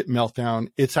market meltdown.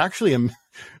 It's actually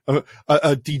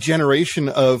a degeneration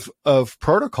of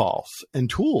protocols and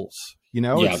tools.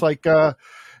 It's like,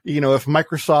 if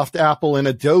Microsoft, Apple, and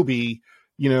Adobe,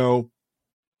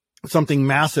 something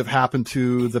massive happened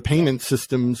to the payment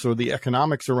systems or the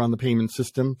economics around the payment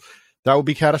system, that would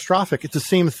be catastrophic. It's the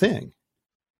same thing.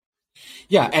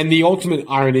 Yeah, and the ultimate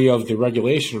irony of the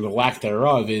regulation or the lack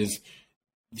thereof is,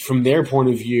 from their point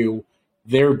of view,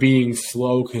 they're being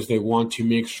slow because they want to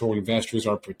make sure investors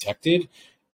are protected,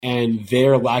 and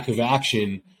their lack of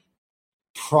action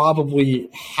probably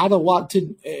had a lot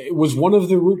to. It was one of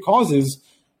the root causes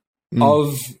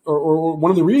of, or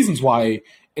one of the reasons why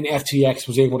an FTX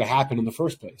was able to happen in the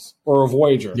first place, or a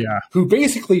Voyager, who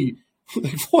basically.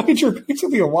 Voyager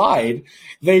basically lied.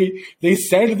 They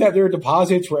said that their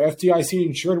deposits were FDIC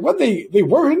insured when they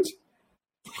weren't.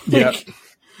 They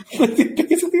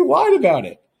basically lied about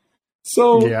it.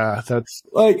 So that's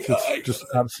just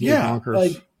absolutely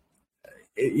bonkers.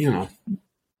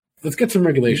 Let's get some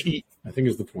regulation, I think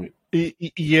is the point.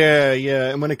 Yeah.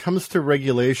 And when it comes to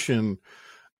regulation,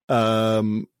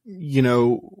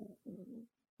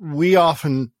 we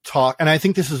often talk, and I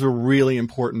think this is a really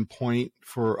important point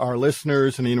for our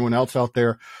listeners and anyone else out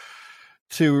there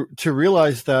to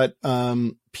realize that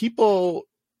people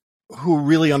who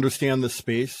really understand the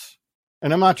space,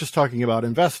 and I'm not just talking about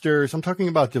investors, I'm talking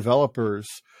about developers,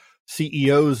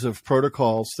 CEOs of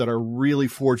protocols that are really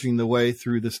forging the way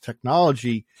through this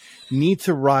technology, need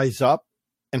to rise up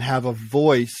and have a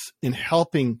voice in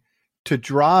helping to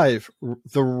drive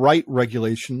the right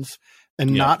regulations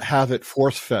and not have it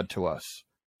force-fed to us.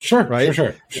 Sure, right?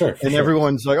 Sure. And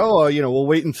everyone's like, we'll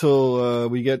wait until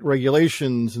we get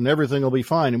regulations and everything will be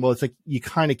fine. And well, it's like, you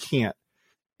kind of can't,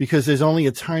 because there's only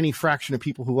a tiny fraction of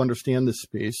people who understand this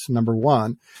space, number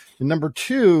one. And number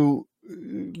two,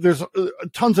 there's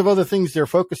tons of other things they're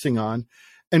focusing on.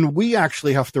 And we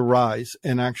actually have to rise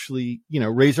and actually,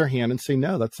 raise our hand and say,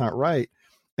 no, that's not right.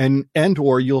 And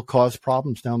or you'll cause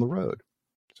problems down the road.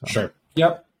 So. Sure.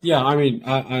 Yep. Yeah, I mean,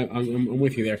 I'm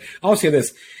with you there. I'll say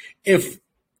this: if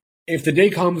the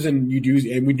day comes and we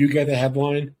do get the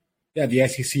headline that the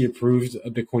SEC approved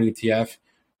a Bitcoin ETF,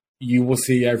 you will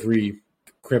see every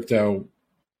crypto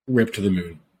rip to the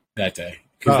moon that day,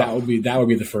 because that would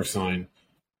be the first sign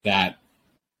that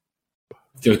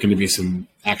there's going to be some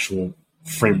actual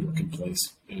framework in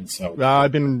place. And so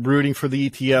I've been rooting for the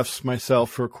ETFs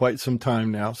myself for quite some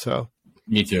time now. So.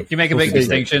 Me too. You make a big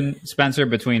distinction, Spencer,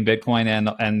 between Bitcoin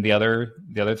and the other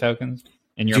tokens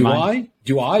in your mind?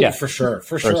 Do I? Yeah, for sure.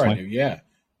 Personally. I do. Yeah.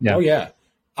 Oh yeah.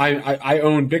 I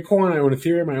own Bitcoin. I own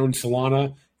Ethereum. I own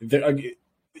Solana.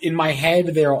 In my head,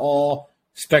 they're all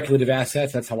speculative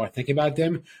assets. That's how I think about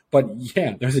them. But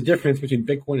yeah, there's a difference between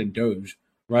Bitcoin and Doge,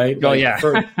 right? Oh yeah.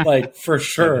 For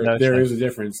sure, there is a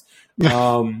difference.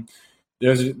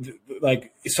 There's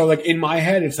in my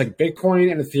head, it's like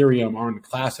Bitcoin and Ethereum are in a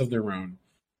class of their own.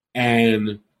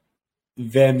 And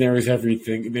then there's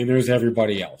everything. Then there's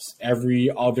everybody else. Every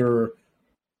other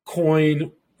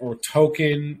coin or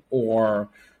token or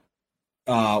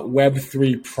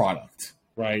Web3 product,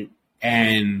 right?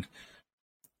 And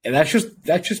that's just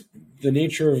the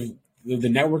nature of the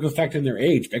network effect in their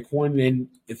age. Bitcoin and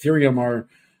Ethereum are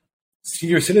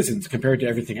senior citizens compared to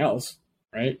everything else,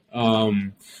 right?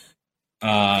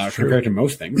 Compared to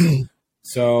most things.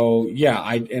 So yeah,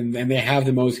 and they have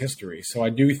the most history. So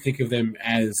I do think of them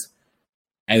as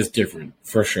different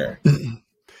for sure.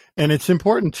 And it's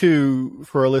important too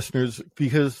for our listeners,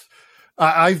 because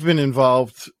I've been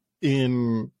involved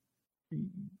in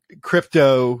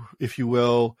crypto, if you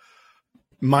will,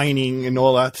 mining and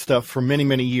all that stuff for many,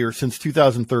 many years, since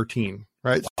 2013,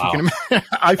 right? Wow. So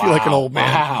I feel like an old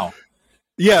man. Wow.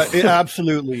 Yeah,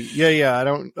 absolutely. Yeah. I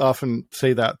don't often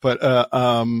say that, but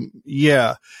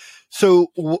yeah. So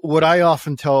what I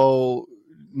often tell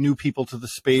new people to the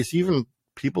space, even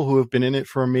people who have been in it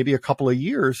for maybe a couple of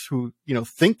years, who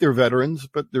think they're veterans,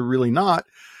 but they're really not,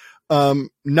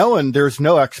 knowing there's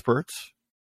no experts.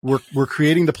 We're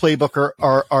creating the playbook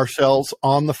ourselves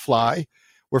on the fly.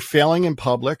 We're failing in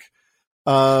public.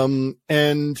 And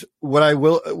what I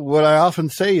often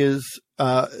say is,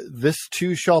 this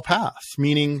too shall pass,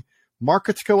 meaning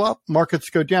markets go up, markets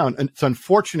go down. And it's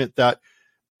unfortunate that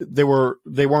they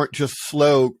weren't just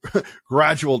slow,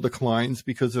 gradual declines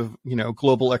because of,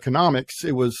 global economics.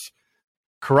 It was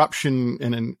corruption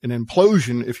and an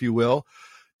implosion, if you will.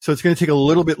 So it's going to take a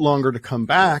little bit longer to come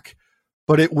back,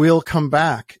 but it will come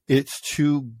back. It's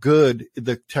too good.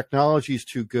 The technology is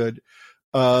too good.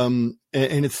 And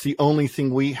it's the only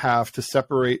thing we have to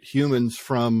separate humans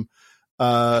from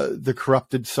the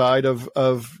corrupted side of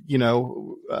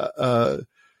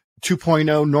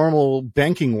 2.0 normal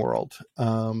banking world.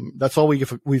 That's all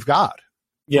we've got.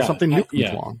 Yeah, something new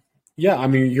comes along. Yeah, I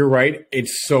mean, you're right.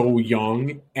 It's so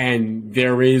young, and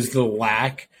there is the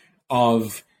lack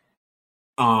of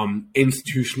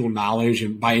institutional knowledge.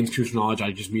 And by institutional knowledge,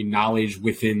 I just mean knowledge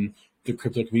within the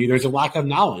crypto community. There's a lack of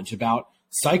knowledge about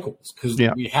cycles because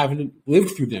we haven't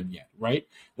lived through them yet, right?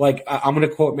 Like, I'm going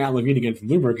to quote Matt Levine again from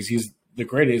Bloomberg because he's the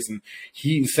greatest, and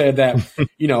he said that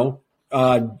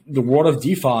the world of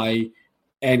DeFi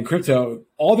and crypto,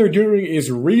 all they're doing is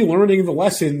relearning the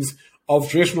lessons of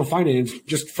traditional finance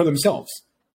just for themselves.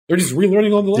 They're just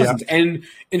relearning all the lessons. Yeah. And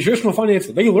in traditional finance,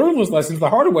 they learn those lessons the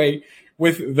hard way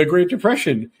with the Great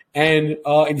Depression and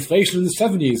inflation in the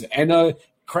 70s and a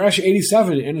crash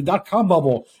 87 and a dot-com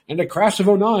bubble and a crash of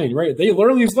 09, right? They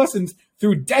learn these lessons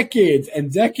through decades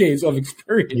and decades of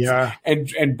experience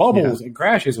and bubbles and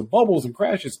crashes and bubbles and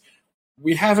crashes.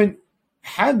 We haven't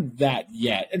had that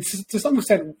yet. And to some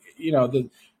extent, the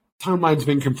timeline's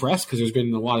been compressed because there's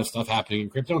been a lot of stuff happening in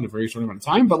crypto in a very short amount of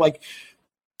time. But like,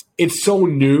 it's so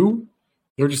new.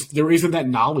 There isn't that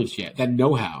knowledge yet, that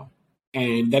know-how,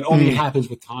 and that only happens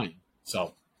with time.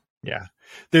 So, yeah,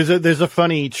 there's a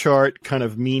funny chart, kind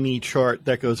of meme chart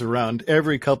that goes around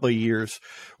every couple of years,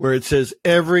 where it says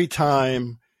every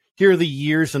time, here are the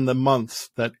years and the months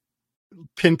that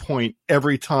pinpoint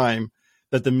every time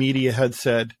that the media had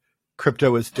said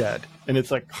crypto is dead, and it's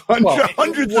like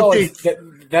hundreds of dates.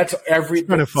 That's every.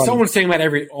 Kind of funny. Someone's saying that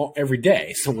every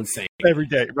day. Someone's saying every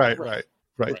day. Right.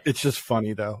 It's just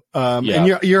funny though. And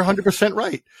you're 100%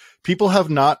 right. People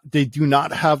do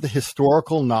not have the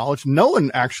historical knowledge. No one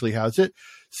actually has it.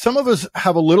 Some of us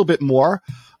have a little bit more.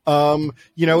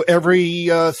 Every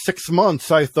 6 months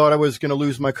I thought I was going to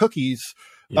lose my cookies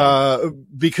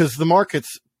because the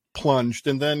markets plunged,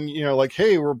 and then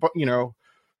hey, we're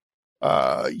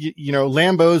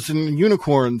Lambos and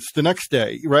unicorns the next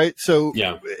day, right? So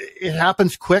it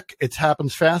happens quick. It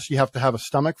happens fast. You have to have a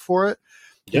stomach for it.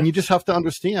 And you just have to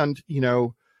understand,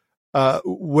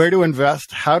 where to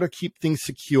invest, how to keep things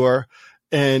secure,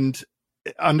 and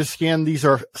understand these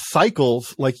are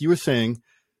cycles, like you were saying,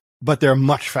 but they're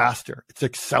much faster. It's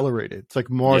accelerated. It's like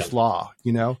Moore's law,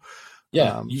 Yeah.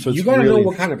 So you got to know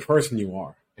what kind of person you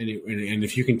are and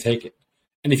if you can take it.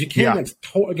 And if you can't, that's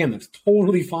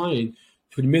totally fine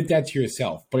to admit that to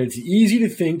yourself. But it's easy to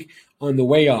think on the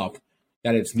way up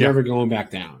that it's never going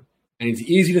back down. And it's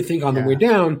easy to think on the way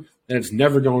down that it's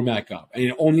never going back up. And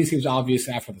it only seems obvious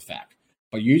after the fact.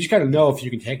 But you just got to know if you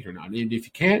can take it or not. And if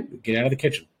you can't, get out of the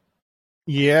kitchen.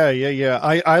 Yeah.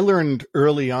 I learned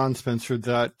early on, Spencer,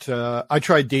 that I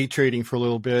tried day trading for a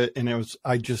little bit, and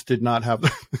I just did not have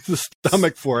the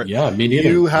stomach for it. Yeah, me neither.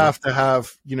 You have to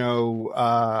have, you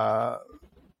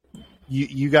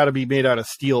got to be made out of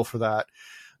steel for that.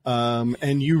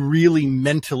 And you really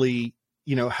mentally,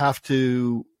 have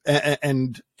to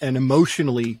and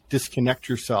emotionally disconnect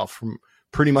yourself from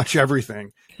pretty much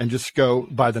everything and just go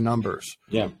by the numbers.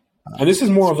 Yeah. And this is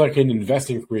more of like an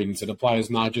investing credence that applies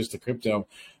not just to crypto,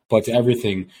 but to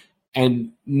everything.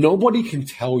 And nobody can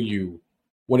tell you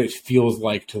what it feels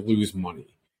like to lose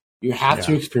money. You have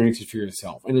to experience it for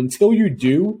yourself. And until you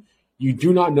do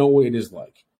not know what it is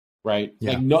like, right?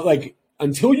 Yeah.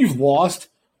 Until you've lost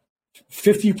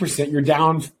 50%, you're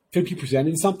down 50%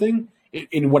 in something,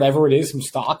 in whatever it is, some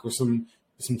stock or some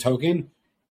token,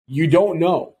 you don't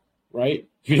know, right?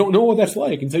 You don't know what that's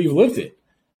like until you've lived it.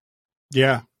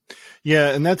 Yeah. Yeah.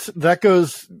 And that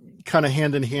goes kind of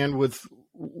hand in hand with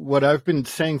what I've been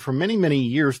saying for many, many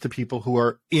years to people who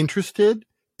are interested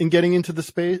in getting into the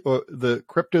space, or the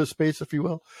crypto space, if you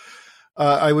will.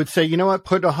 I would say, you know what,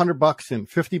 put $100 in,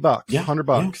 $50,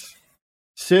 $100.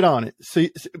 Sit on it.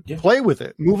 Play with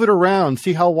it. Move it around.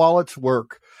 See how wallets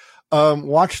work.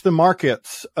 Watch the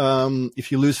markets.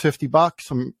 If you lose $50,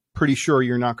 I'm pretty sure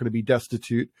you're not going to be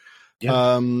destitute.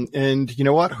 Yeah. And you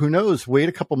know what? Who knows? Wait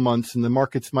a couple months and the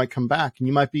markets might come back and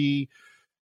you might be,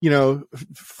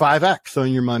 5x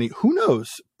on your money. Who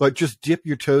knows? But just dip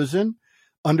your toes in,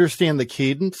 understand the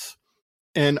cadence,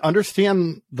 and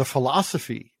understand the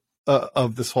philosophy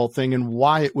of this whole thing and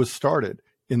why it was started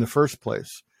in the first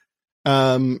place. We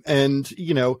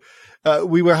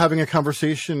were having a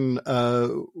conversation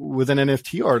with an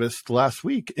NFT artist last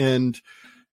week, and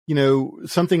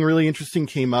something really interesting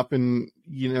came up, and,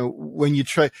 when you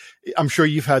try, I'm sure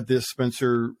you've had this,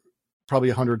 Spencer, probably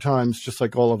 100 times, just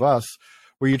like all of us,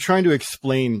 where you're trying to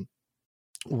explain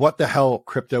what the hell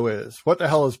crypto is, what the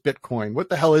hell is Bitcoin,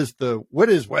 what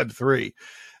is Web3?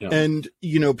 Yeah. And,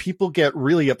 people get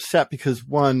really upset because,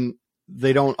 one,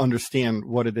 they don't understand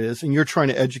what it is, and you're trying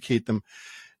to educate them.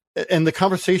 And the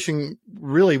conversation,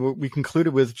 really, what we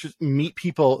concluded with, just meet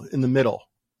people in the middle,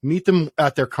 meet them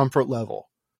at their comfort level,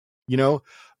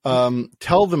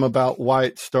 tell them about why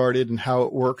it started and how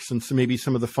it works, and so maybe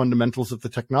some of the fundamentals of the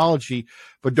technology,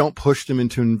 but don't push them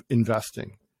into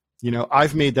investing.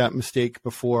 I've made that mistake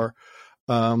before,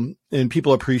 and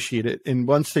people appreciate it. And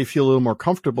once they feel a little more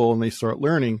comfortable and they start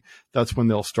learning, that's when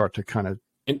they'll start to kind of.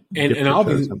 And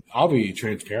I'll be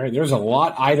transparent. There's a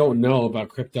lot I don't know about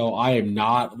crypto. I am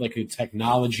not like a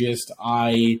technologist.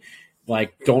 I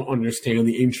don't understand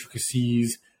the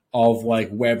intricacies of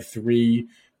Web3.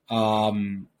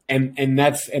 And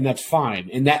that's fine.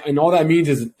 And all that means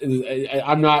is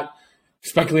I'm not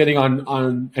speculating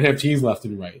on NFTs left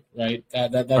and right. That's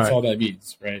right. All that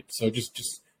means, right? So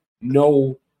just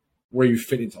know where you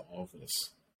fit into all of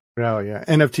this. Oh yeah,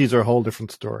 NFTs are a whole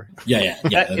different story. Yeah.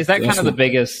 Is that kind of the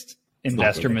biggest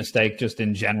investor mistake, just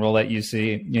in general, that you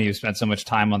see? You've spent so much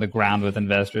time on the ground with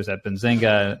investors at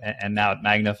Benzinga and now at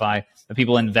Magnify, that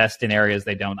people invest in areas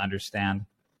they don't understand.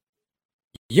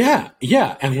 Yeah,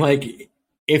 and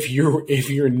if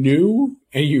you're new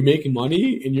and you make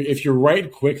money, and if you're right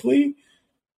quickly,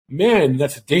 man,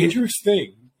 that's a dangerous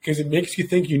thing, because it makes you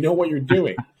think you know what you're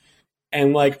doing.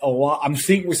 And a lot,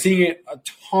 we're seeing it a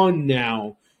ton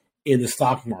now in the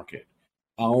stock market.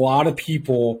 A lot of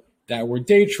people that were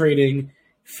day trading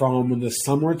from the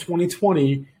summer of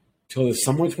 2020 till the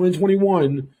summer of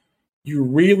 2021, you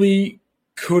really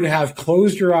could have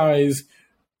closed your eyes,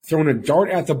 thrown a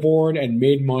dart at the board, and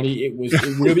made money. It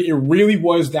really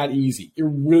was that easy. It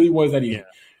really was that easy.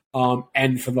 Yeah.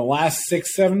 And for the last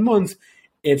 6-7 months,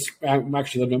 it's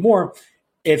actually a little bit more.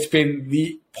 It's been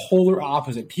the polar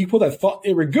opposite. People that thought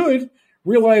they were good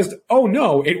realized, oh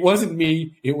no, it wasn't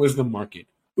me, it was the market.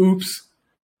 Oops.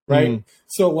 Right?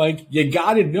 So you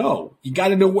gotta know. You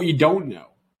gotta know what you don't know.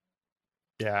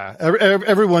 Yeah.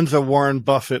 Everyone's a Warren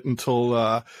Buffett until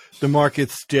the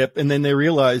markets dip, and then they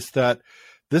realize that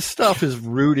this stuff is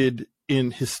rooted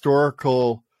in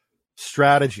historical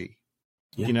strategy,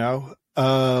 and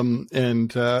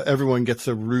everyone gets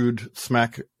a rude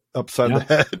smack upside the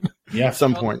head at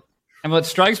some point. And what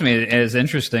strikes me as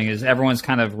interesting is everyone's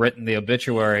kind of written the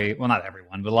obituary. Well, not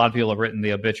everyone, but a lot of people have written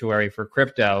the obituary for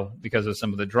crypto because of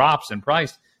some of the drops in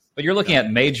price. But you're looking at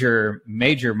major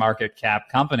market cap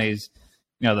companies,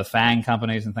 the FANG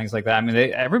companies and things like that. I mean,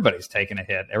 everybody's taking a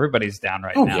hit. Everybody's down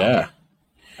right now. Yeah.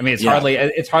 I mean, it's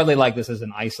hardly like this is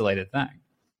an isolated thing.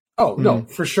 Oh, no,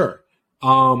 for sure.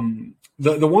 The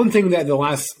one thing that the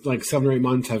last 7 or 8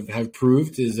 months have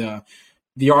proved is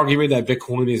the argument that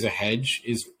Bitcoin is a hedge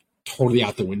is totally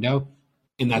out the window.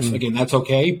 And that's, again, that's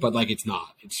okay, but it's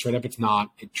not. It's straight up, it's not.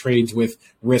 It trades with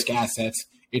risk assets.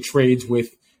 It trades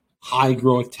with high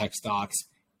growth tech stocks.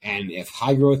 And if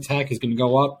high growth tech is going to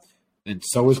go up, then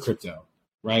so is crypto,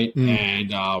 right?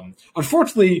 And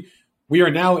unfortunately, we are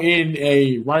now in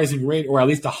a rising rate, or at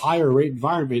least a higher rate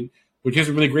environment, which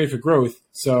isn't really great for growth.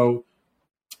 So,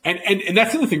 and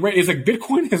that's the other thing, right? Is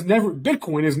Bitcoin has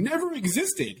never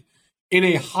existed in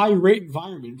a high rate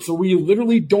environment. So we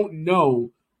literally don't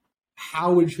know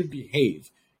how it should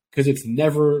behave because it's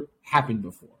never happened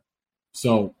before.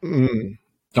 So don't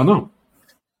know.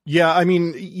 Yeah, I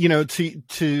mean,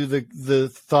 to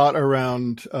the thought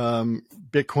around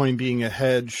Bitcoin being a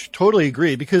hedge, totally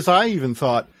agree, because I even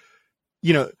thought,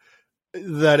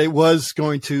 that it was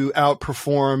going to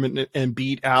outperform and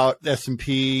beat out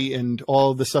S&P and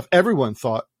all of the stuff. Everyone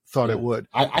thought it would.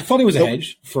 I thought it was a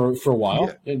hedge for a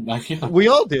while. Yeah. We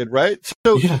all did, right?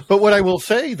 So, but what I will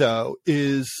say though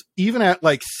is, even at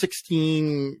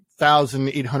 $16,800,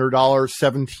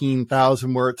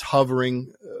 $17,000, where it's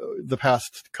hovering the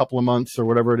past couple of months or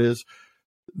whatever it is,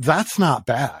 that's not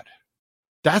bad.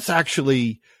 That's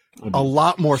actually a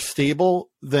lot more stable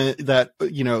than that.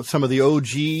 Some of the OG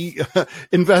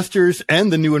investors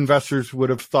and the new investors would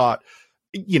have thought.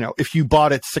 If you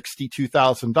bought at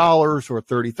 $62,000 or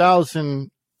 $30,000,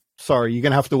 sorry, you're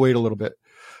going to have to wait a little bit.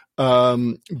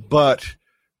 But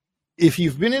if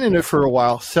you've been in it for a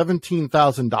while,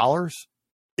 $17,000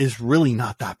 is really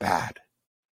not that bad,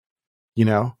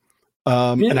 and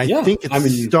I think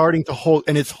it's starting to hold,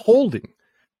 and it's holding.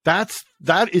 That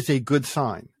is a good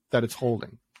sign that it's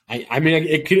holding. I mean,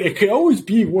 it could always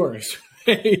be worse.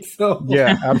 So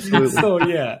yeah, absolutely. So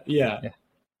yeah.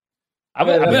 I've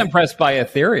been impressed by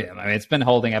Ethereum. I mean, it's been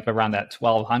holding up around that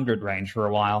 1,200 range for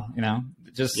a while.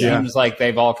 It just seems like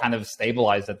they've all kind of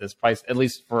stabilized at this price, at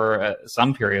least for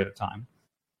some period of time.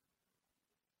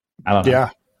 I don't know.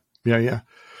 Yeah.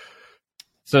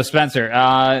 So, Spencer,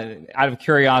 out of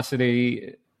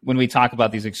curiosity, when we talk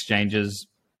about these exchanges,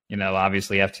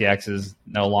 obviously FTX is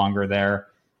no longer there.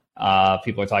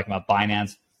 People are talking about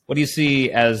Binance. What do you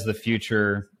see as the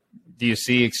future? Do you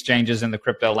see exchanges in the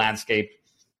crypto landscape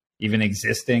even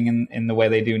existing in the way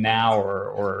they do now,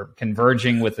 or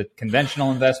converging with the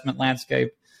conventional investment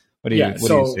landscape? What do you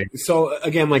see? So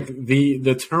again, like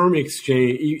the term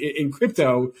exchange in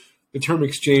crypto, the term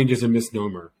exchange is a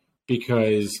misnomer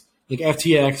because like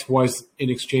FTX was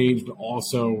an exchange, but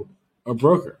also a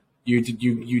broker.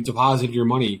 You deposited your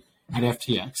money at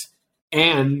FTX,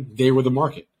 and they were the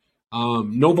market.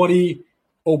 Nobody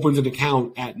opens an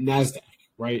account at NASDAQ,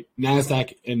 right?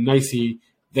 NASDAQ and NYSE,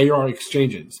 they are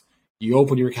exchanges. You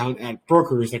open your account at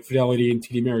brokers like Fidelity and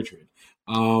TD Ameritrade.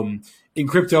 In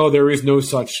crypto, there is no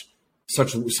such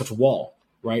wall,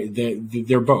 right?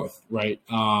 They're both, right?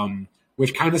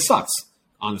 Which kind of sucks,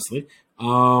 honestly.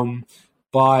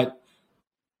 But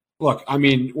look, I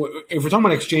mean, if we're talking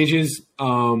about exchanges,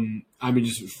 I mean,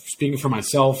 just speaking for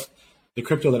myself, the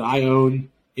crypto that I own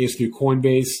is through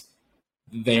Coinbase.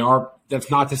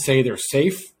 That's not to say they're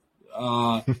safe,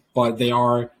 but they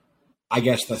are, I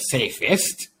guess, the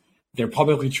safest. They're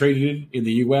publicly traded in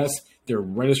the U.S. They're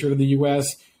registered in the U.S.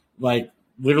 Like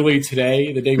literally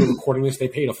today, the day we're recording this, they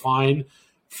paid a fine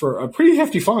for a pretty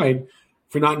hefty fine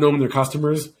for not knowing their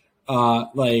customers.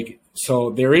 So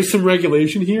there is some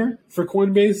regulation here for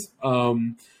Coinbase.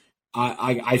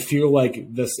 I feel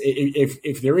like this.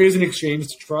 If there is an exchange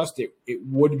to trust, it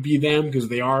would be them because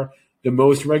they are the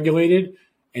most regulated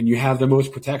and you have the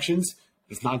most protections.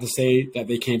 It's not to say that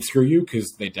they can't screw you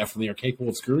because they definitely are capable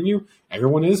of screwing you.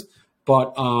 Everyone is.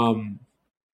 But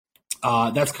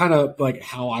that's kind of like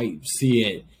how I see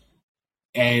it.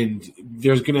 And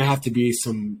there's going to have to be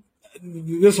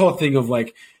this whole thing of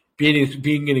like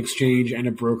being an exchange and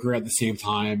a broker at the same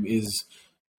time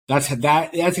that's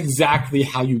exactly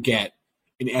how you get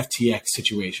an FTX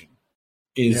situation.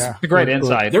 It's a great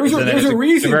insight. There's a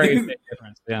reason.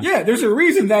 There's a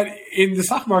reason that in the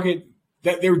stock market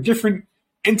that there are different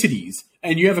entities,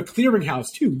 and you have a clearinghouse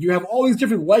too. You have all these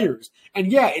different layers, and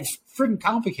it's freaking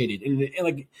complicated, and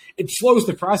it slows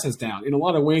the process down in a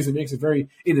lot of ways. It makes it very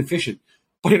inefficient,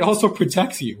 but it also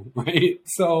protects you, right?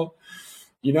 So,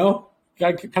 kind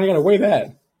of got to weigh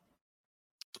that.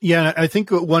 Yeah, I think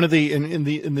one of the in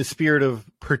the spirit of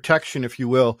protection, if you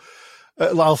will,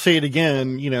 I'll say it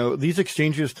again. These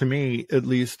exchanges, to me at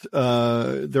least,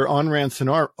 they're on ramps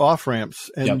and off ramps,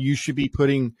 and you should be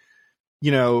putting,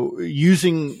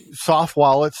 using soft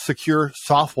wallets, secure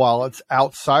soft wallets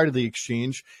outside of the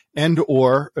exchange, and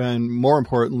more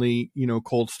importantly,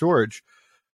 cold storage.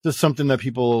 This is something that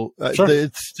people. Sure.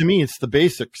 To me, it's the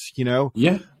basics.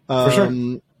 Yeah, for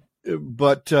sure.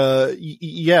 But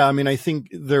I mean, I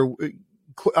think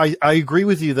I agree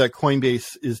with you that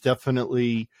Coinbase is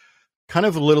definitely kind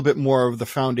of a little bit more of the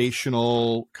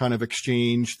foundational kind of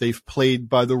exchange. They've played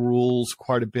by the rules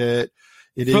quite a bit.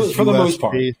 It is for the most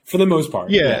part. For the most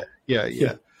part. Yeah.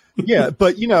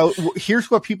 But here's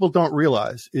what people don't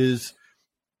realize is,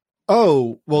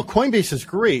 Coinbase is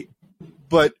great,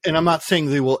 and I'm not saying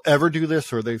they will ever do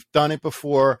this or they've done it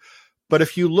before. But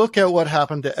if you look at what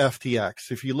happened to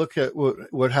FTX, if you look at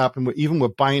what happened even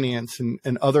with Binance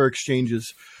and other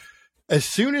exchanges, as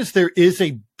soon as there is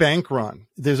a bank run,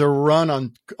 there's a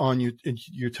run on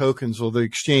your tokens or the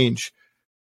exchange,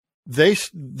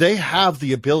 they have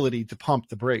the ability to pump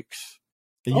the brakes.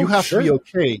 And you have to be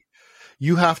okay.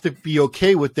 You have to be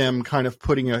okay with them kind of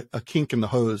putting a kink in the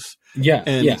hose.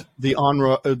 The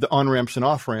on ramps and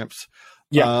off ramps.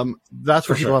 That's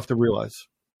what people have to realize.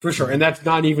 For sure, and that's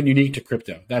not even unique to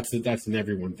crypto. That's an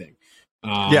everyone thing.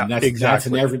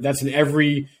 Exactly. That's an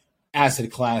every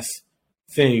asset class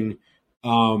thing.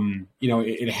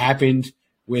 It happened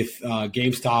with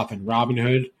GameStop and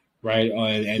Robinhood, right?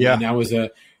 And that was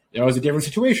a different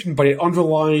situation, but it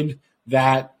underlined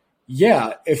that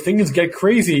if things get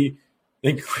crazy,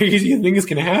 then crazy things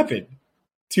can happen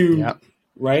too,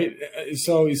 right?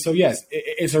 So yes,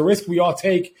 it's a risk we all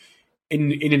take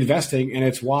in investing, and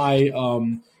it's why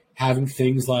having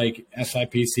things like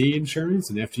SIPC insurance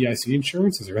and FDIC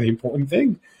insurance is a really important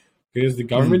thing because the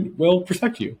government will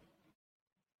protect you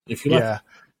if you let.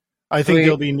 I think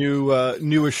there'll be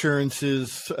new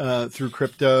assurances through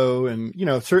crypto, and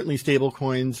certainly stable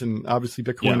coins, and obviously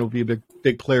Bitcoin will be a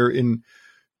big player in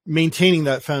maintaining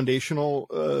that foundational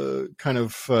kind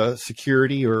of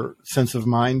security or sense of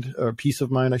mind or peace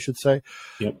of mind, I should say.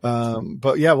 Yep.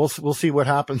 But yeah, we'll see what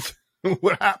happens.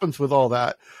 What happens with all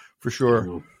that for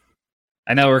sure.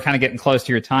 I know we're kind of getting close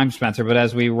to your time, Spencer, but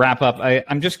as we wrap up,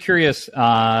 I'm just curious,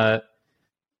 what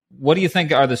do you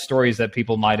think are the stories that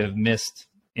people might have missed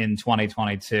in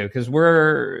 2022? Because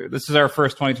this is our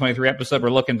first 2023 episode. We're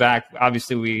looking back.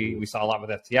 Obviously, we saw a lot with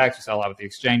FTX. We saw a lot with the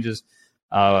exchanges.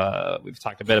 We've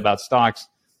talked a bit about stocks.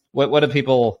 What have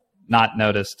people not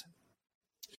noticed?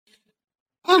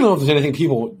 I don't know if there's anything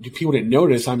people didn't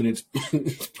notice. I mean,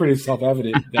 it's pretty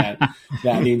self-evident that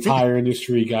the entire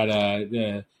industry got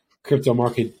the crypto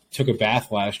market took a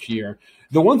bath last year.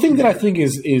 The one thing that I think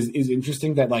is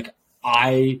interesting that like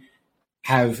I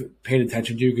have paid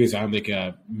attention to because I'm like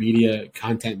a media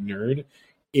content nerd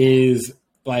is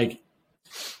like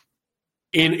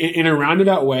in a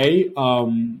roundabout way,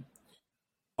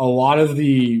 a lot of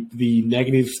the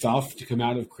negative stuff to come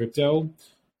out of crypto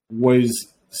was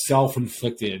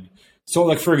self-inflicted. So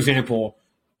like, for example,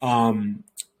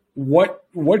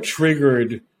 what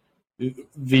triggered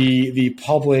the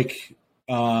public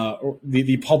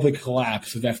the public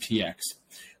collapse of FTX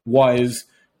was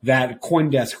that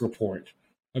CoinDesk report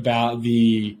about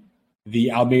the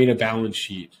Alameda balance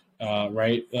sheet,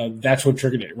 right? That's what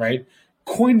triggered it, right?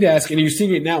 CoinDesk, and you're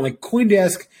seeing it now, like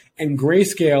CoinDesk and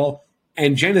Grayscale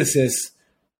and Genesis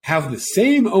have the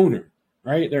same owner,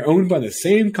 right? They're owned by the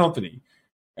same company.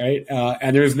 Right,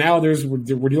 and we're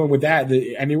dealing with that.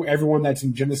 Everyone that's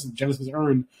in Genesis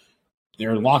Earn,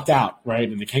 they're locked out, right,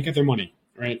 and they can't get their money,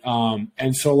 right.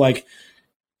 And so, like,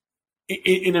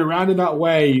 in a roundabout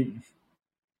way,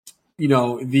 you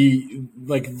know,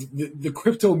 the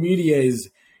crypto media is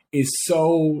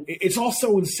so it's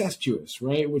also incestuous,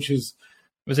 right? Which is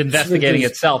it was investigating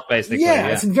itself, basically. Yeah,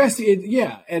 it's investigated.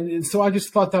 Yeah, and so I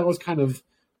just thought that was kind of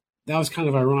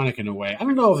ironic in a way. I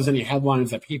don't know if there's any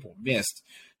headlines that people missed.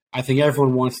 I think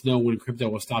everyone wants to know when crypto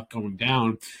will stop going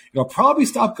down. It'll probably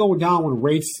stop going down when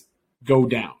rates go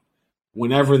down,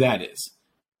 whenever that is.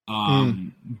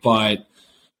 But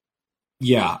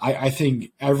yeah, I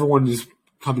think everyone is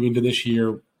coming into this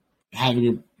year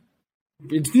having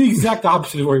it's the exact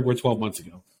opposite of where we were 12 months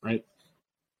ago, right?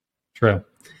 True.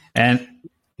 And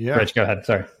yeah, Rich, go ahead.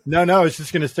 Sorry. No, I was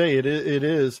just going to say it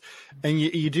is. And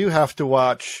you do have to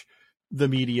watch the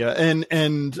media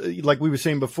and like we were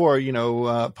saying before, you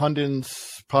know,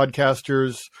 pundits,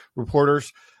 podcasters,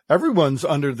 reporters, everyone's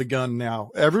under the gun now.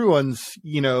 Everyone's,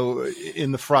 you know,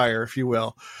 in the fryer, if you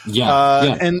will.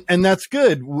 Yeah. And that's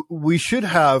good. We should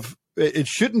have, it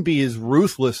shouldn't be as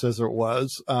ruthless as it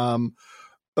was. But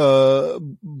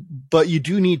you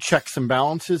do need checks and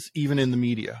balances, even in the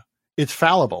media. It's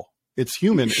fallible. It's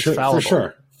human. It's fallible. For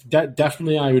sure.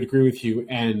 Definitely. I would agree with you.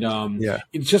 And,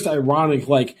 it's just ironic.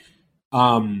 Like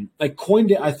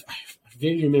CoinDesk, I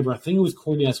vaguely remember. I think it was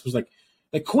CoinDesk was like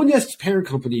CoinDesk's parent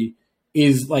company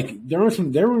is like they're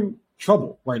in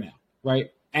trouble right now,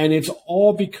 right? And it's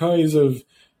all because of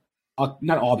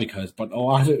not all because, but a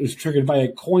lot of it was triggered by a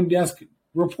CoinDesk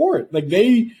report. Like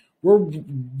they were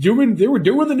doing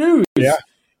the news,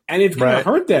 and it's gonna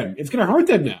hurt them. It's gonna hurt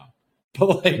them now.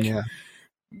 But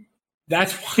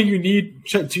that's why you need,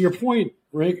 to your point,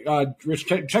 Rick, Rich,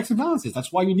 checks and balances.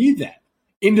 That's why you need that.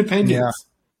 Independence.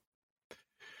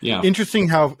 Yeah. Interesting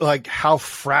how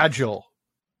fragile,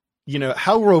 you know,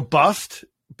 how robust,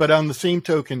 but on the same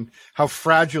token, how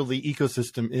fragile the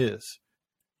ecosystem is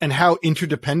and how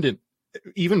interdependent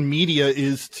even media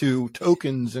is to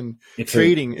tokens and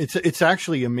trading. It's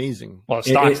actually amazing. Well,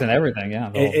 stocks and everything. Yeah.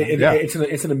 It's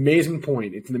an amazing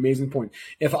point. It's an amazing point.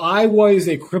 If I was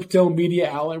a crypto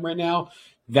media outlet right now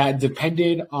that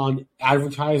depended on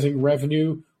advertising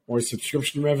revenue or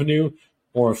subscription revenue,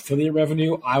 or affiliate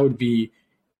revenue, I would be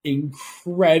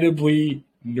incredibly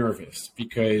nervous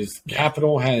because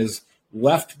capital has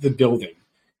left the building,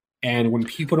 and when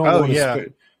people don't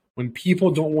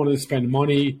want to spend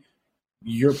money,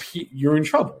 you're in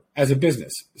trouble as a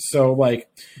business. So like,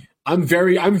 I'm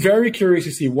very curious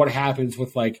to see what happens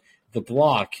with like the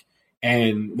Block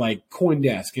and like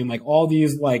CoinDesk and like all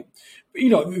these like, you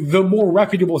know, the more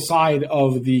reputable side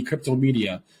of the crypto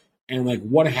media, and like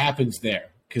what happens there.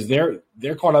 Because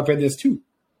they're caught up in this too.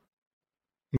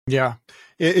 Yeah,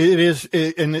 it is,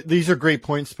 and these are great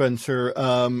points, Spencer.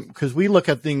 Because we look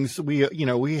at things, we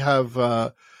have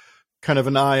kind of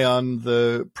an eye on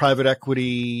the private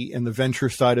equity and the venture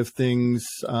side of things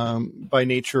by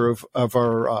nature of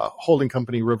our holding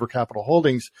company, River Capital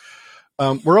Holdings.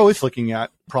 We're always looking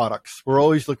at products. We're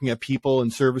always looking at people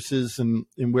and services and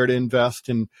where to invest.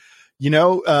 And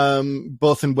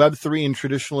both in Web3 and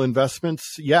traditional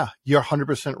investments, yeah, you're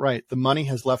 100% right. The money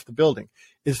has left the building.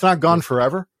 It's not gone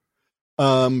forever.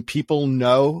 People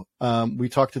know. We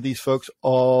talk to these folks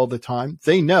all the time.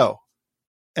 They know,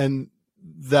 and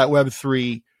that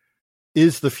Web3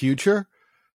 is the future.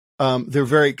 They're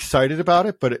very excited about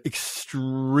it, but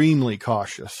extremely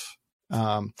cautious.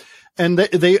 And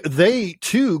they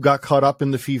too got caught up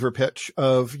in the fever pitch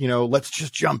of, let's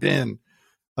just jump in,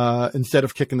 instead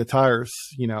of kicking the tires,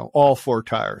 all 4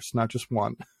 tires, not just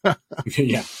one.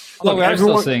 Yeah. Although we are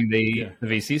still seeing the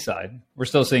VC side. We're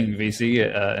still seeing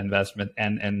VC investment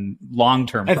and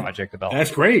long-term project development.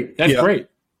 That's great. That's great.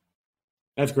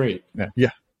 That's great.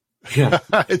 Yeah.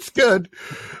 It's good.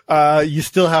 You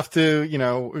still have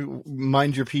to,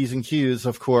 mind your P's and Q's,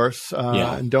 of course,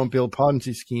 and don't build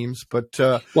Ponzi schemes. But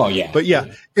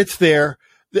it's there.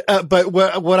 But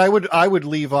what I would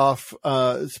leave off,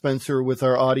 Spencer, with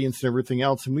our audience and everything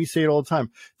else, and we say it all the time,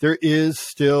 there is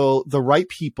still the right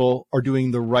people are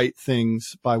doing the right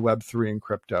things by Web3 and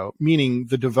crypto, meaning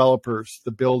the developers,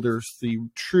 the builders, the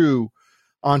true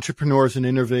entrepreneurs and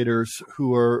innovators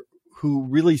who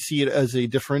really see it as a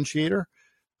differentiator,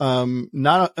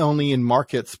 not only in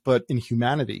markets, but in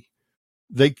humanity.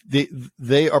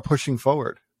 They are pushing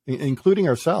forward, including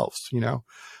ourselves,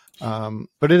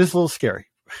 but it is a little scary.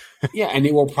 Yeah, and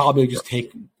it will probably just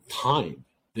take time.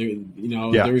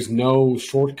 There's no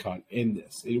shortcut in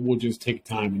this. It will just take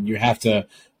time, and you have to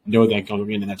know that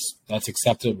going in, and that's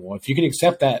acceptable. If you can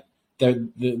accept that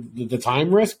the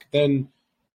time risk, then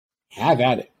have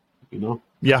at it.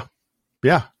 Yeah.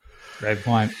 Great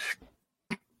point.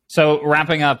 So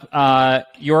wrapping up,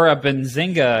 you're a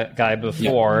Benzinga guy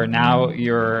before. Yeah. Now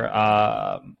you're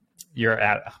at.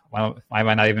 Well, why am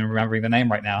I not even remembering the name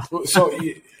right now? So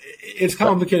it's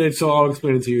complicated. So I'll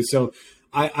explain it to you. So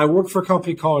I work for a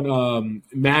company called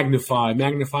Magnify.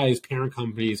 Magnify's parent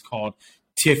company is called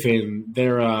Tiffin.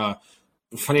 They're a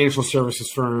financial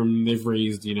services firm. They've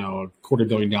raised $250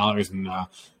 million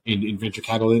in venture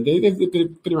capital.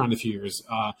 They've been around a few years.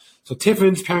 So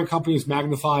Tiffin's parent company is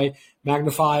Magnify.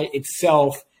 Magnify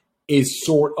itself is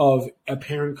sort of a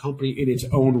parent company in its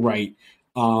own right.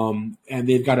 And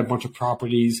they've got a bunch of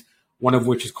properties, one of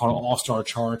which is called All-Star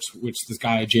Charts, which this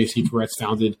guy, J.C. Peretz,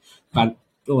 founded about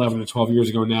 11 or 12 years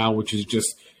ago now, which is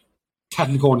just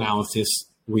technical analysis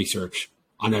research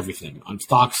on everything, on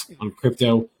stocks, on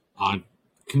crypto, on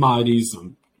commodities,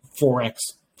 on Forex,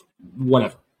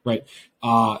 whatever, right?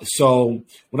 So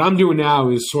what I'm doing now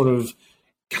is sort of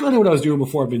kind of what I was doing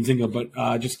before Benzinga, but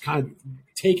just kind of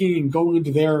taking and going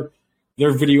into their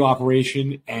video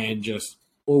operation and just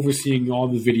overseeing all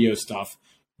the video stuff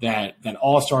that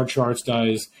All-Star Charts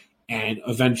does, and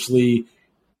eventually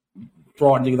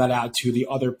broadening that out to the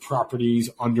other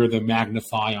properties under the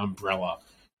Magnify umbrella.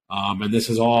 And this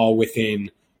is all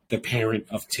within the parent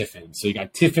of Tiffin. So you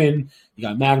got Tiffin, you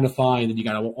got Magnify, and then you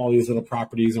got all these little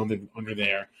properties under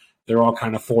there. They're all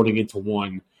kind of folding into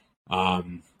one,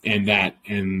 and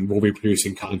we'll be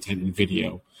producing content and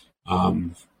video, for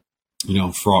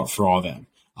all them.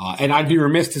 And I'd be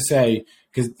remiss to say,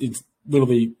 because it's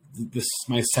literally this is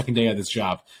my second day at this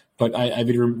job, but I'd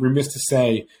be remiss to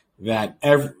say that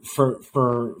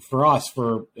for us,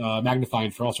 for Magnify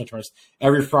and for All-Star Charts,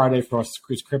 every Friday for us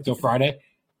is Crypto Friday,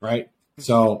 right?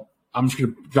 So I'm just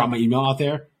going to drop my email out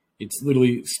there. It's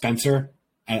literally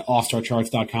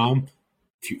Spencer@allstarcharts.com.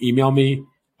 If you email me,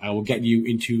 I will get you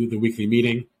into the weekly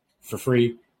meeting for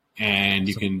free, and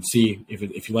you can see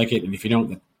if you like it, and if you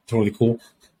don't, that's totally cool.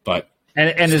 But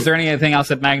and is there anything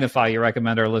else at Magnify you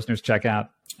recommend our listeners check out?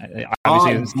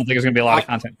 Obviously, it sounds like there's going to be a lot of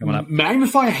content coming up.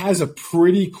 Magnify has a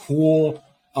pretty cool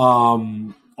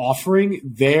offering.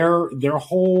 Their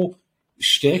whole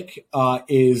shtick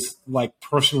is like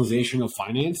personalization of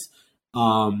finance,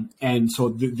 and so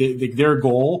their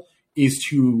goal is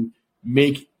to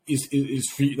make is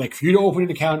for you to open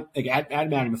an account like at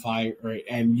Magnify, right,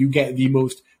 and you get the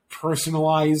most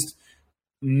personalized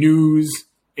news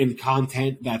and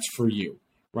content that's for you.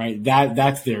 Right,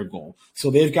 that's their goal. So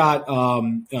they've got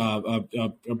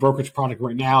a brokerage product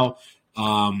right now,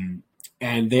 and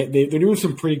they're doing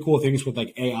some pretty cool things with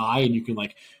like AI, and you can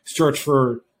like search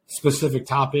for specific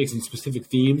topics and specific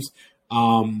themes.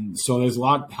 So there's a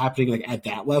lot happening like at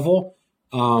that level.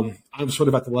 I'm sort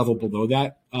of at the level below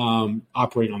that,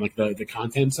 operating on like the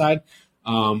content side.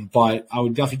 But I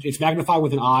would definitely, it's Magnify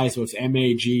with an I, so it's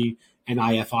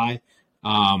MAGNIFI,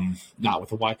 not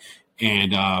with a Y.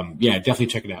 And definitely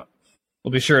check it out.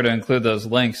 We'll be sure to include those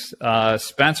links.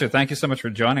 Spencer, thank you so much for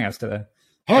joining us today.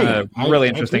 Hey, really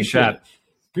interesting chat.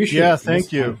 Appreciate it.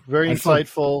 Thank you. Very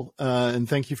insightful, and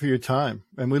thank you for your time.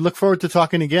 And we look forward to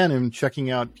talking again and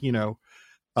checking out,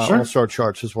 Sure. All-Star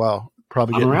charts as well.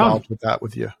 Probably I'm get around. involved with that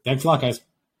with you. Thanks a lot, guys.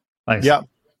 Thanks. Yeah.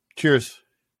 Cheers.